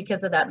 Mitchell,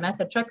 because of that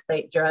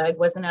methotrexate drug,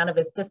 wasn't out of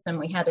his system.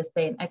 We had to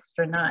stay an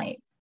extra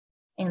night.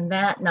 And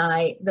that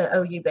night, the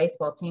OU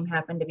baseball team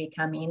happened to be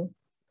coming.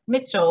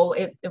 Mitchell,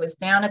 it was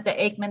down at the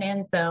Aikman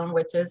end zone,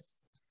 which is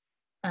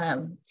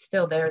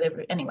still there.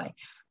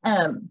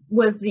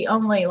 Was the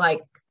only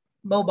like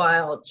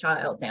mobile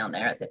child down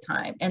there at the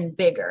time and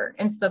bigger.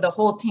 And so the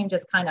whole team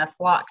just kind of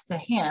flocked to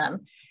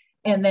him.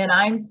 And then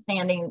I'm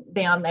standing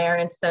down there.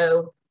 And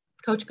so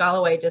Coach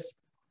Galloway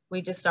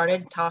we just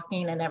started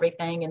talking and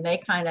everything. And they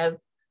kind of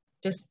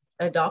just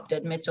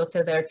adopted Mitchell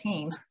to their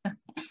team.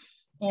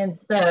 And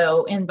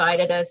so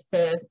invited us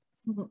to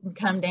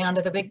come down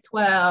to the Big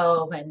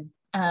 12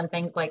 and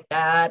things like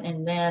that.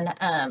 And then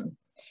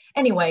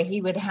anyway,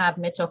 he would have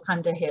Mitchell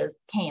come to his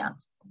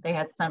camps. They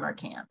had summer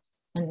camps.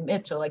 And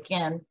Mitchell,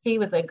 again, he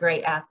was a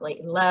great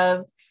athlete,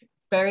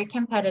 very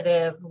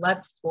competitive,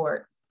 loved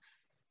sports.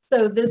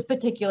 So this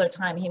particular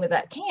time he was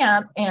at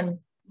camp and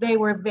they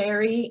were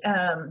very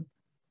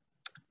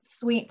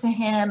sweet to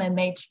him and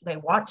they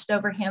watched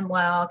over him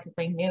well because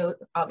they knew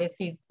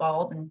obviously he's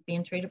bald and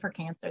being treated for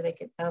cancer. They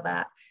could tell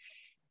that.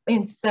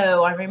 And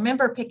so I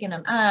remember picking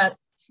him up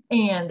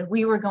and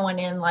we were going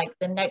in like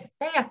the next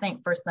day, I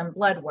think, for some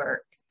blood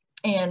work.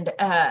 And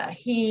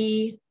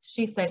she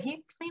said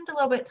he seemed a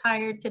little bit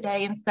tired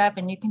today and stuff.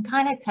 And you can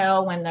kind of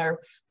tell when their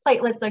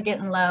platelets are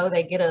getting low,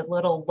 they get a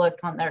little look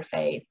on their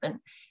face. And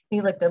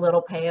he looked a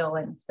little pale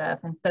and stuff.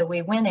 And so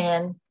we went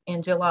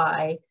in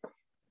July.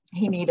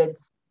 He needed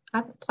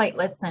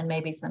platelets and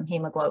maybe some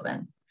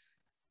hemoglobin.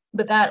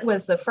 But that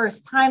was the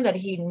first time that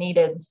he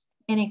needed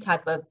any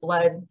type of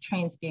blood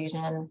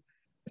transfusion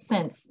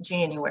since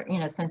January, you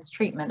know, since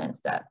treatment and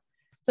stuff.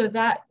 So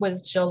that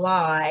was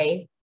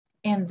July.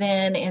 And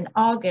then in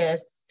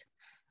August,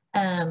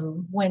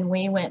 when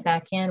we went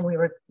back in, we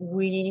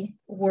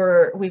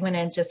went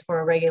in just for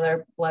a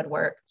regular blood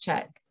work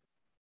check.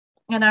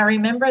 And I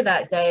remember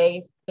that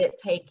day,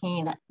 it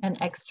taking an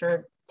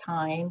extra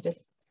time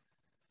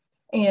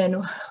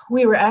and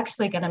we were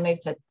actually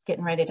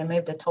getting ready to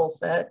move to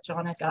Tulsa.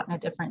 John had gotten a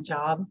different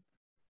job.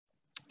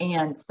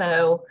 And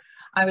so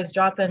I was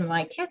dropping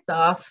my kids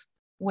off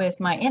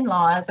with my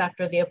in-laws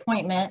after the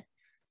appointment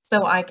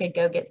so I could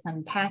go get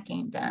some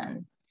packing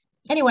done.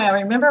 Anyway,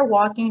 I remember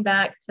walking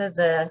back to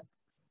the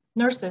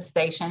nurse's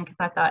station because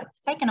I thought it's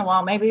taken a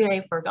while. Maybe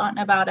they've forgotten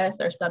about us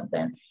or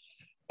something.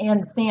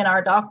 And seeing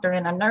our doctor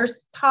and a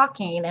nurse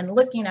talking and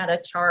looking at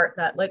a chart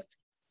that looked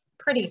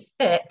pretty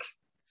thick.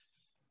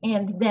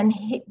 And then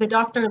the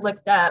doctor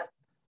looked up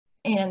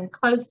and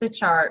closed the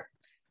chart,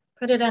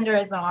 put it under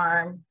his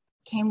arm,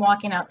 came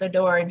walking out the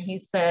door, and he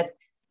said,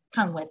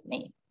 "Come with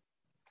me."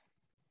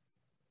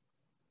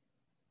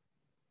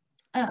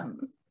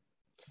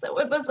 So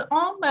it was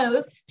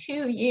almost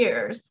 2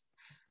 years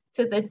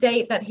to the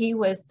date that he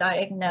was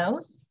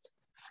diagnosed,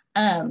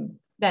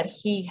 that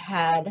he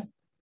had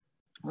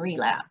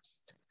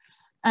relapsed.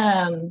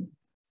 And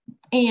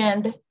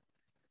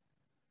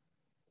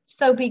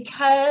so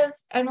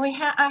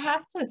I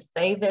have to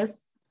say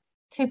this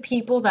to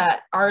people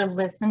that are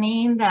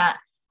listening, that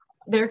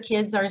their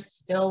kids are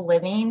still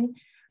living,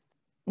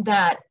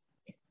 that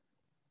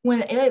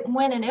when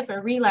and if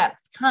a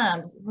relapse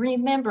comes,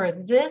 remember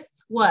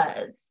this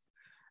was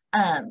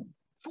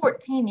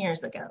 14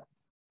 years ago.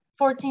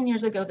 14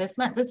 years ago this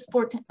month,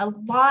 a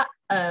lot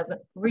of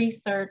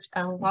research,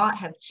 a lot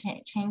have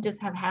changes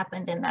have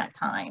happened in that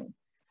time.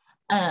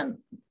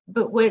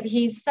 But what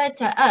he said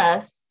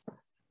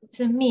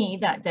to me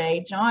that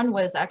day, John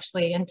was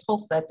actually in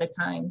Tulsa at the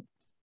time.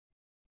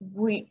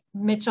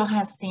 Mitchell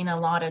has seen a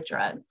lot of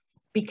drugs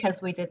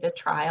because we did the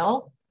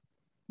trial.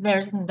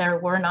 There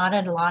were not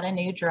a lot of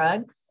new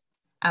drugs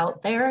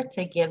out there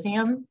to give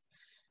him.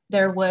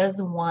 There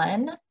was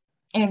one.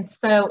 And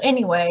so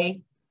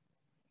anyway,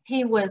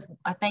 he was,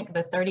 I think,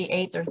 the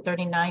 38th or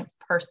 39th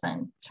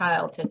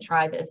child to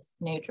try this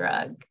new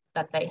drug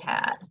that they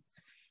had.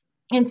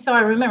 And so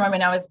I remember,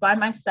 I was by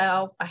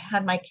myself. I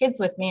had my kids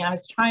with me. And I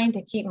was trying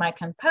to keep my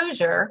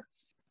composure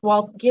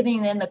while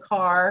getting in the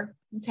car,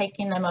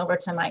 taking them over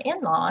to my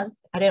in-laws.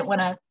 I didn't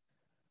want to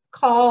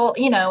call,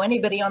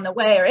 anybody on the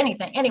way or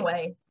anything.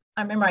 Anyway,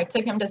 I remember I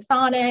took him to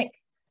Sonic.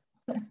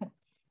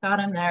 got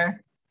him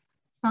their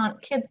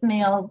kids'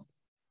 meals,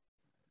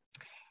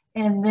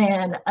 and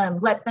then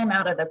let them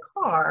out of the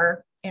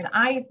car. And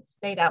I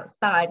stayed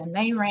outside, and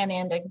they ran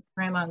into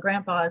Grandma and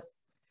Grandpa's,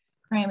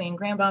 Grammy and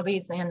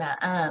Grandbobby's,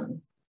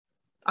 and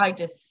I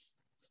just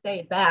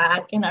stayed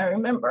back. And I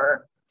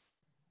remember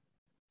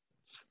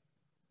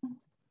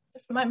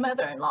just my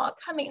mother-in-law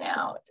coming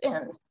out,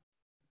 and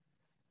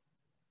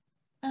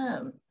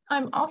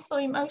I'm also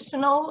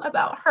emotional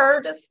about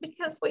her just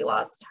because we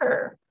lost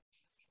her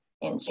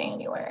in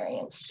January,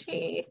 and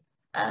she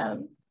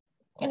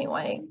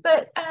anyway,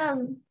 but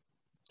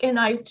and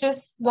I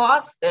just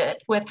lost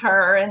it with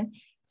her and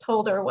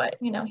told her what,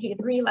 he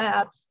had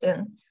relapsed.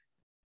 And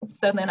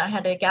so then I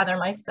had to gather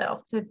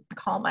myself to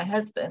call my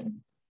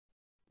husband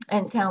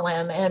and tell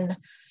him. And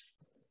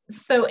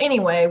so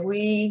anyway,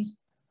 we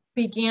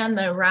began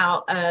the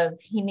route of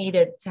he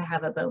needed to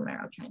have a bone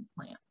marrow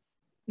transplant.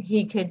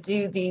 He could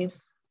do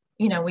these,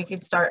 we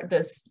could start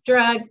this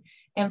drug,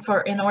 and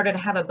in order to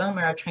have a bone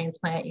marrow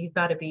transplant, you've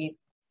got to be,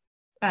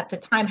 at the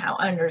time how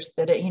I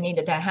understood it, you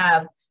needed to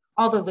have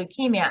all the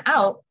leukemia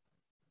out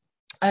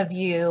of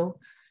you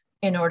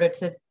in order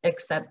to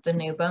accept the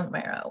new bone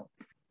marrow.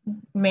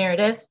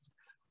 Meredith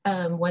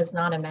was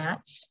not a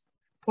match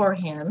for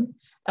him.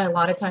 A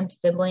lot of times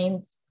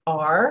siblings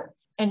are.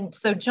 And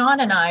so John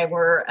and I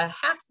were a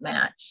half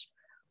match,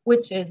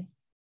 which is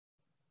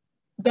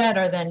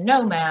better than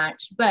no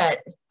match, but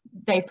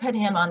they put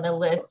him on the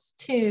list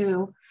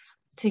to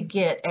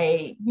get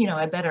a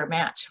better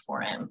match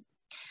for him.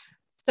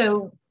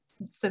 So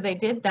they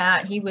did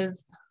that. He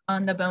was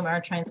on the bone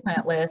marrow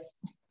transplant list,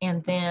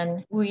 and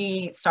then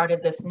we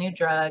started this new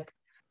drug.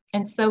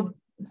 And so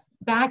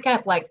back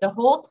up, like the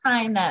whole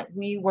time that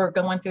we were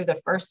going through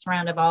the first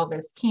round of all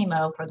this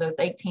chemo for those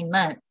 18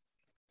 months,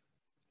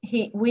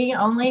 we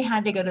only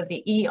had to go to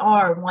the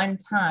ER one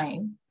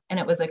time, and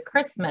it was a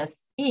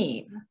Christmas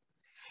Eve,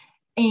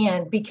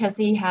 and because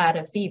he had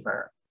a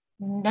fever.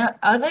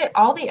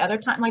 All the other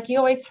time, like you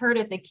always heard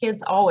it, the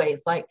kids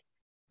always like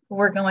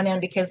were going in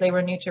because they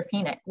were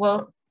neutropenic.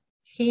 Well,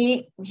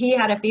 he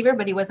had a fever,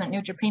 but he wasn't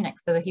neutropenic,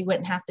 so that he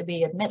wouldn't have to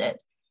be admitted.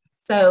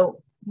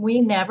 So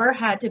we never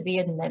had to be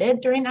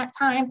admitted during that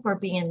time for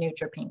being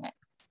neutropenic.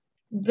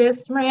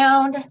 This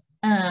round,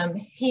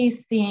 he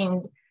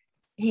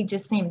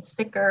just seemed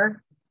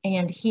sicker,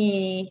 and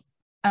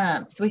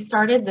so we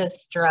started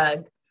this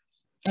drug,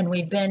 and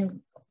we'd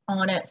been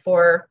on it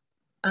for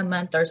a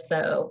month or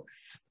so,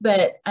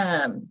 but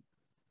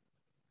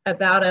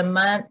about a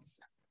month,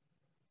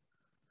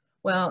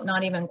 well,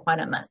 not even quite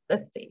a month,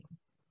 let's see,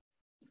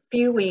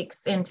 few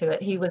weeks into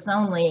it, he was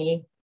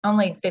only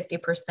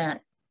 50%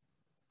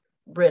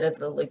 rid of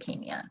the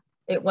leukemia.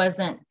 It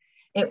wasn't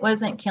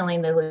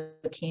killing the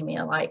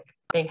leukemia like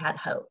they had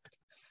hoped.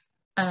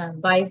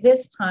 By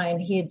this time,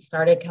 he had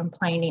started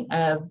complaining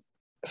of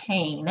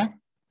pain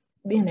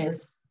in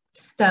his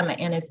stomach,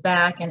 in his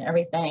back, and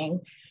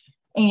everything.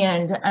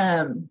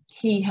 And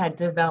he had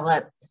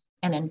developed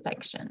an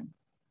infection.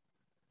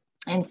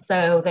 And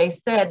so they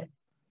said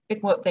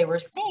what they were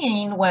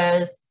seeing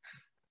was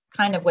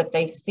kind of what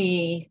they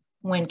see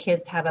when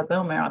kids have a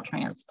bone marrow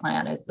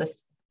transplant, is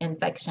this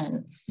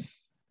infection.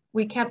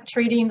 We kept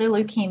treating the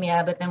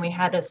leukemia, but then we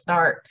had to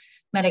start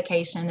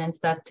medication and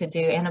stuff to do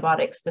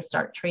antibiotics to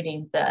start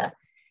treating the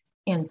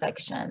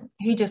infection.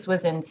 He just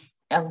was in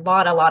a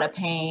lot of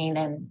pain,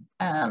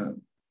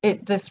 and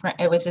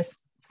it was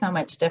just so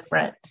much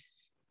different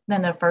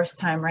than the first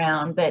time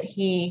round. But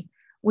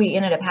we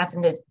ended up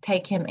having to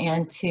take him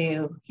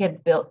he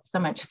had built so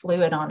much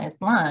fluid on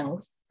his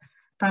lungs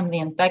from the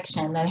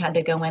infection that had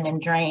to go in and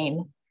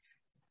drain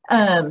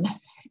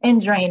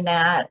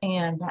that.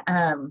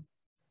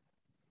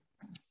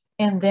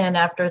 And then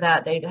after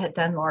that, they had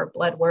done more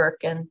blood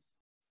work and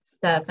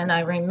stuff. And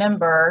I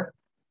remember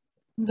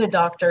the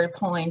doctor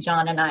pulling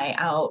John and I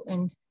out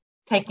and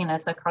taking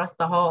us across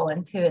the hall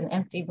into an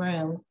empty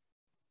room,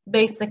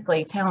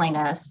 basically telling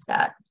us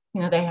that,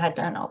 they had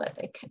done all that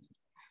they could.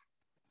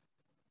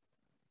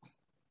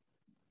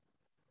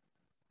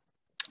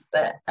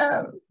 But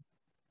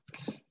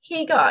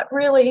he got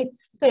really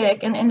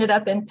sick and ended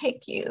up in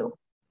PICU.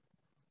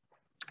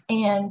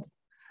 And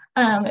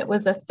it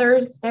was a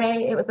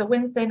Thursday, it was a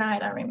Wednesday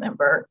night, I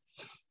remember,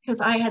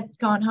 because I had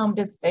gone home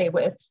to stay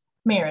with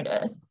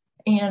Meredith.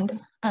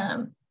 And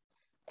the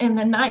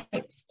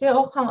night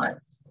still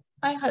haunts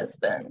my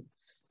husband,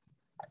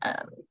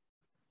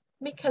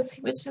 because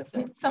he was just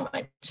in so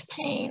much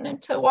pain,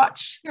 and to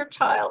watch your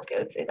child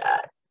go through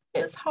that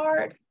is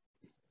hard.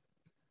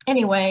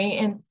 Anyway,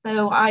 and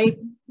so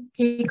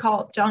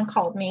John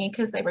called me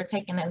because they were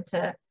taking him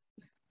to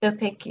the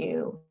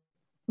PICU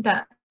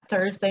that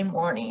Thursday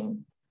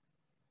morning.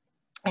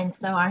 And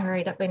so I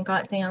hurried up and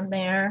got down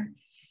there.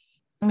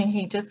 I mean,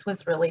 he just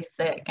was really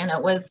sick, and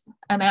it was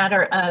a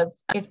matter of,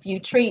 if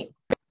you treat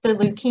the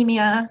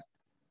leukemia,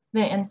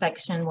 the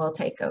infection will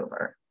take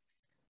over.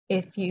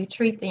 If you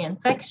treat the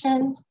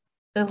infection,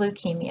 the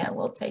leukemia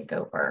will take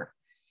over.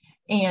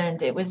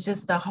 And it was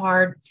just a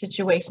hard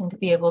situation to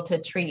be able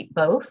to treat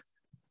both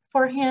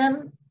for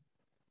him.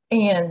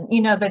 And,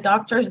 the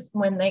doctors,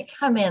 when they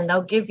come in,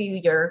 they'll give you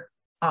your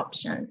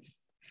options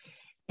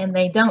and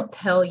they don't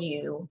tell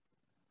you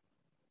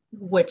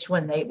which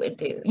one they would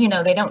do.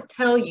 They don't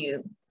tell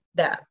you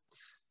that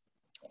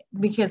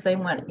because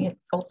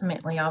it's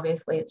ultimately,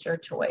 obviously, it's your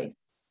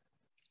choice.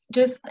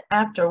 Just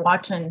after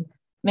watching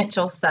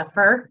Mitchell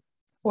suffer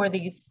for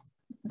these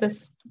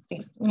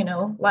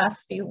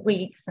last few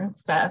weeks and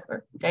stuff,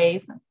 or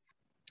days,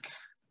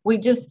 we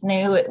just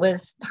knew it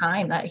was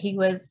time that he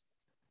was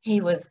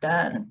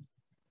done.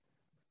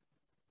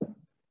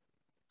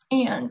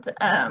 And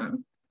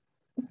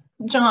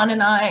John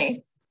and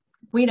I,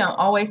 we don't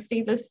always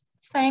see the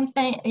same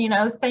thing,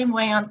 same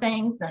way on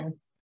things and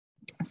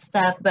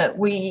stuff, but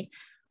we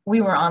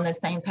were on the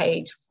same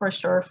page for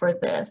sure for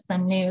this,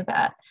 and knew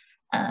that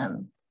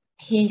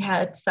he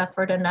had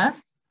suffered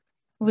enough.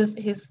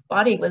 His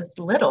body was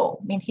little.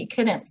 I mean, he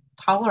couldn't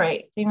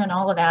tolerate even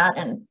all of that,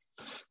 and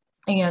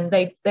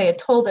they had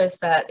told us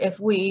that if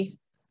we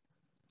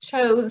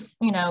chose,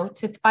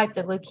 to fight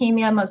the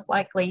leukemia, most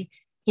likely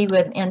he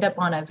would end up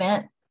on a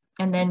vent,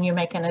 and then you're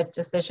making a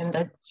decision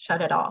to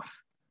shut it off.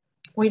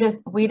 We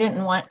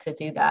didn't want to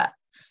do that.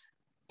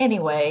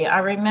 Anyway, I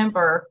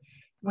remember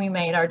we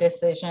made our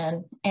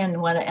decision, and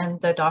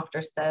the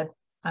doctor said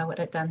I would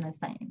have done the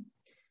same.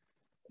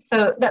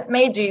 So that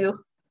made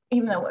you,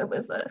 even though it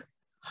was a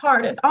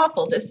hard and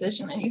awful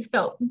decision, and you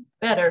felt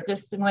better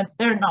just with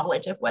their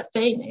knowledge of what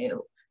they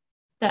knew,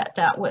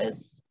 that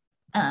was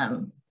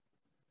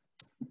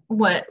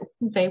what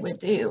they would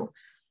do.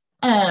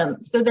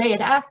 So they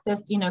had asked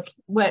us,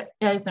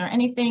 is there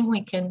anything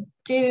we can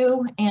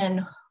do?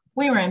 And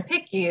we were in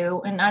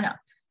PICU, and I don't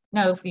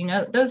know if you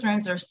know, those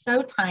rooms are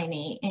so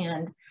tiny,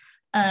 and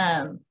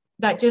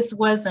that just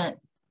wasn't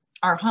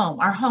our home.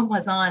 Our home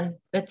was on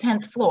the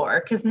 10th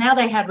floor, because now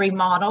they had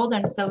remodeled,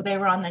 and so they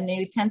were on the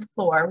new 10th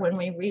floor when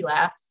we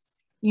relapsed.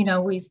 We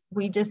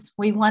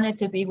wanted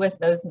to be with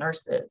those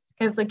nurses,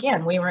 because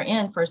again, we were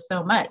in for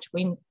so much.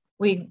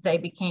 They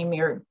become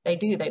your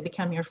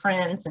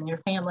friends and your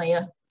family.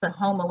 It's a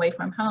home away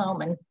from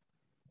home, and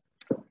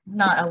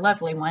not a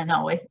lovely one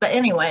always, but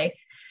anyway.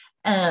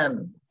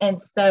 And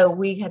so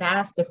we had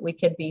asked if we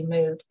could be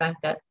moved back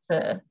up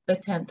to the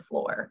 10th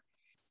floor.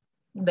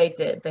 They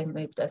did. They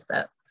moved us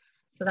up.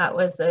 So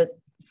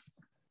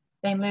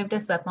they moved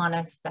us up on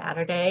a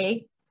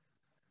Saturday,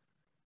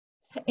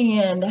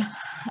 and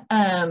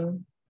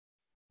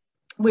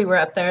we were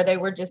up there. They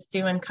were just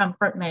doing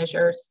comfort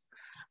measures,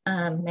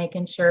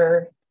 making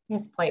sure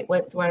his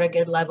platelets were at a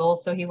good level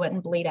so he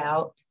wouldn't bleed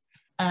out.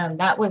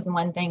 That was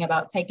one thing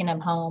about taking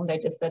him home. They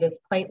just said his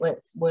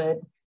platelets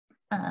would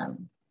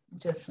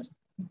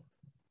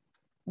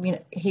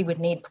he would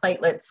need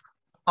platelets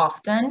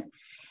often,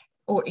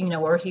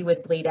 or he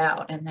would bleed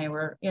out,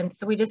 and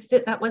so we just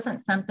did. That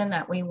wasn't something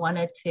that we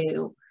wanted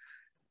to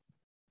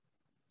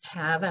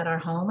have at our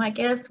home, I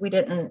guess. We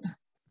didn't.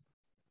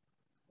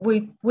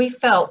 We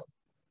felt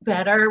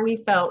better. We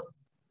felt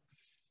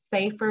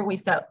safer. We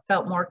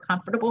felt more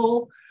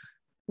comfortable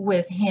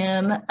with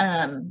him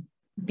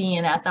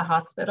being at the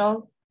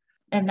hospital,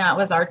 and that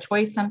was our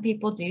choice. Some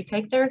people do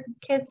take their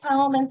kids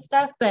home and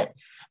stuff,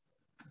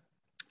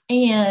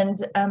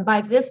 and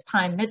by this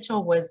time,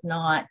 Mitchell was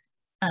not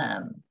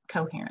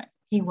coherent.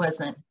 He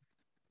wasn't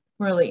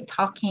really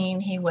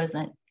talking. He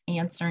wasn't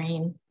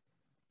answering,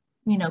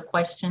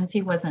 questions.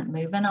 He wasn't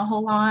moving a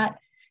whole lot.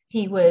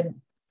 He would,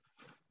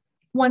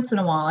 once in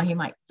a while, he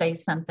might say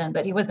something,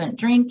 but he wasn't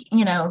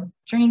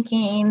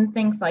drinking,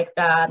 things like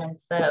that. And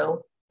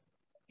so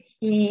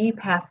he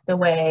passed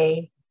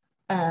away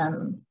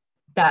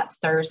that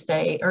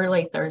Thursday,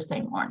 early Thursday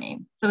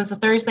morning. So it was a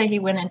Thursday he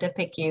went into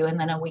PICU, and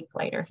then a week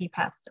later he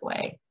passed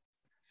away.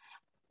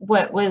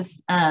 What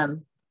was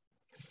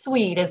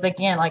sweet is,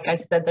 again, like I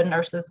said, the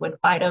nurses would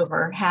fight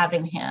over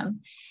having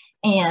him.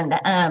 And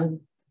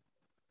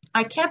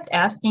I kept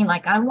asking,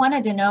 I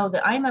wanted to know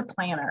that I'm a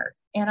planner.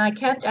 And I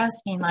kept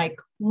asking,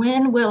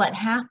 when will it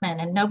happen?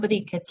 And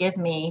nobody could give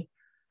me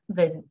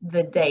the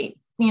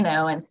dates,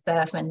 and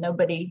stuff. And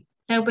nobody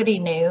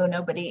knew.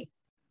 Nobody,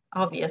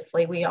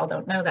 obviously, we all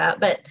don't know that.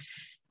 But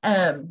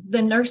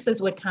the nurses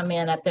would come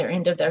in at their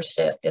end of their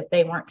shift if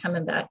they weren't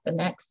coming back the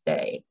next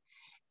day.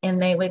 And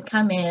they would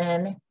come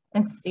in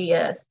and see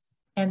us.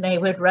 And they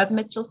would rub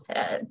Mitchell's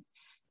head,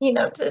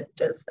 to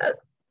just us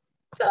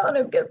telling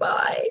him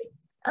goodbye.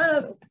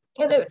 And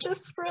it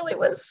just really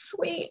was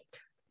sweet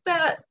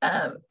that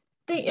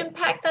the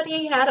impact that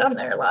he had on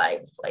their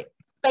lives.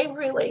 They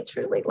really,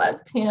 truly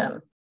loved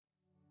him.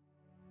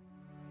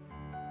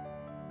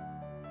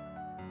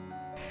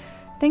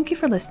 Thank you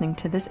for listening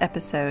to this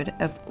episode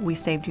of We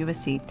Saved You a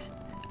Seat.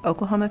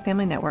 Oklahoma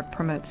Family Network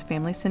promotes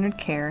family-centered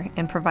care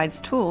and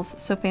provides tools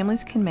so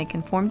families can make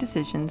informed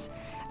decisions,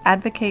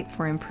 advocate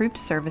for improved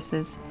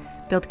services,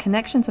 build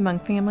connections among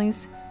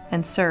families,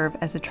 and serve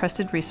as a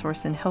trusted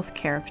resource in health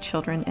care of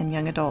children and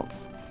young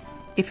adults.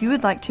 If you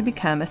would like to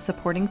become a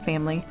supporting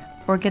family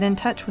or get in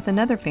touch with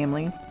another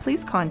family,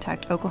 please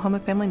contact Oklahoma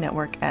Family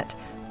Network at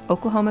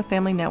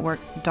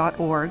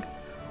oklahomafamilynetwork.org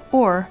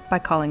or by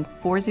calling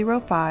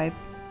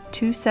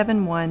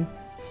 405-271-2222.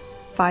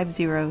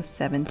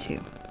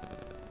 5072.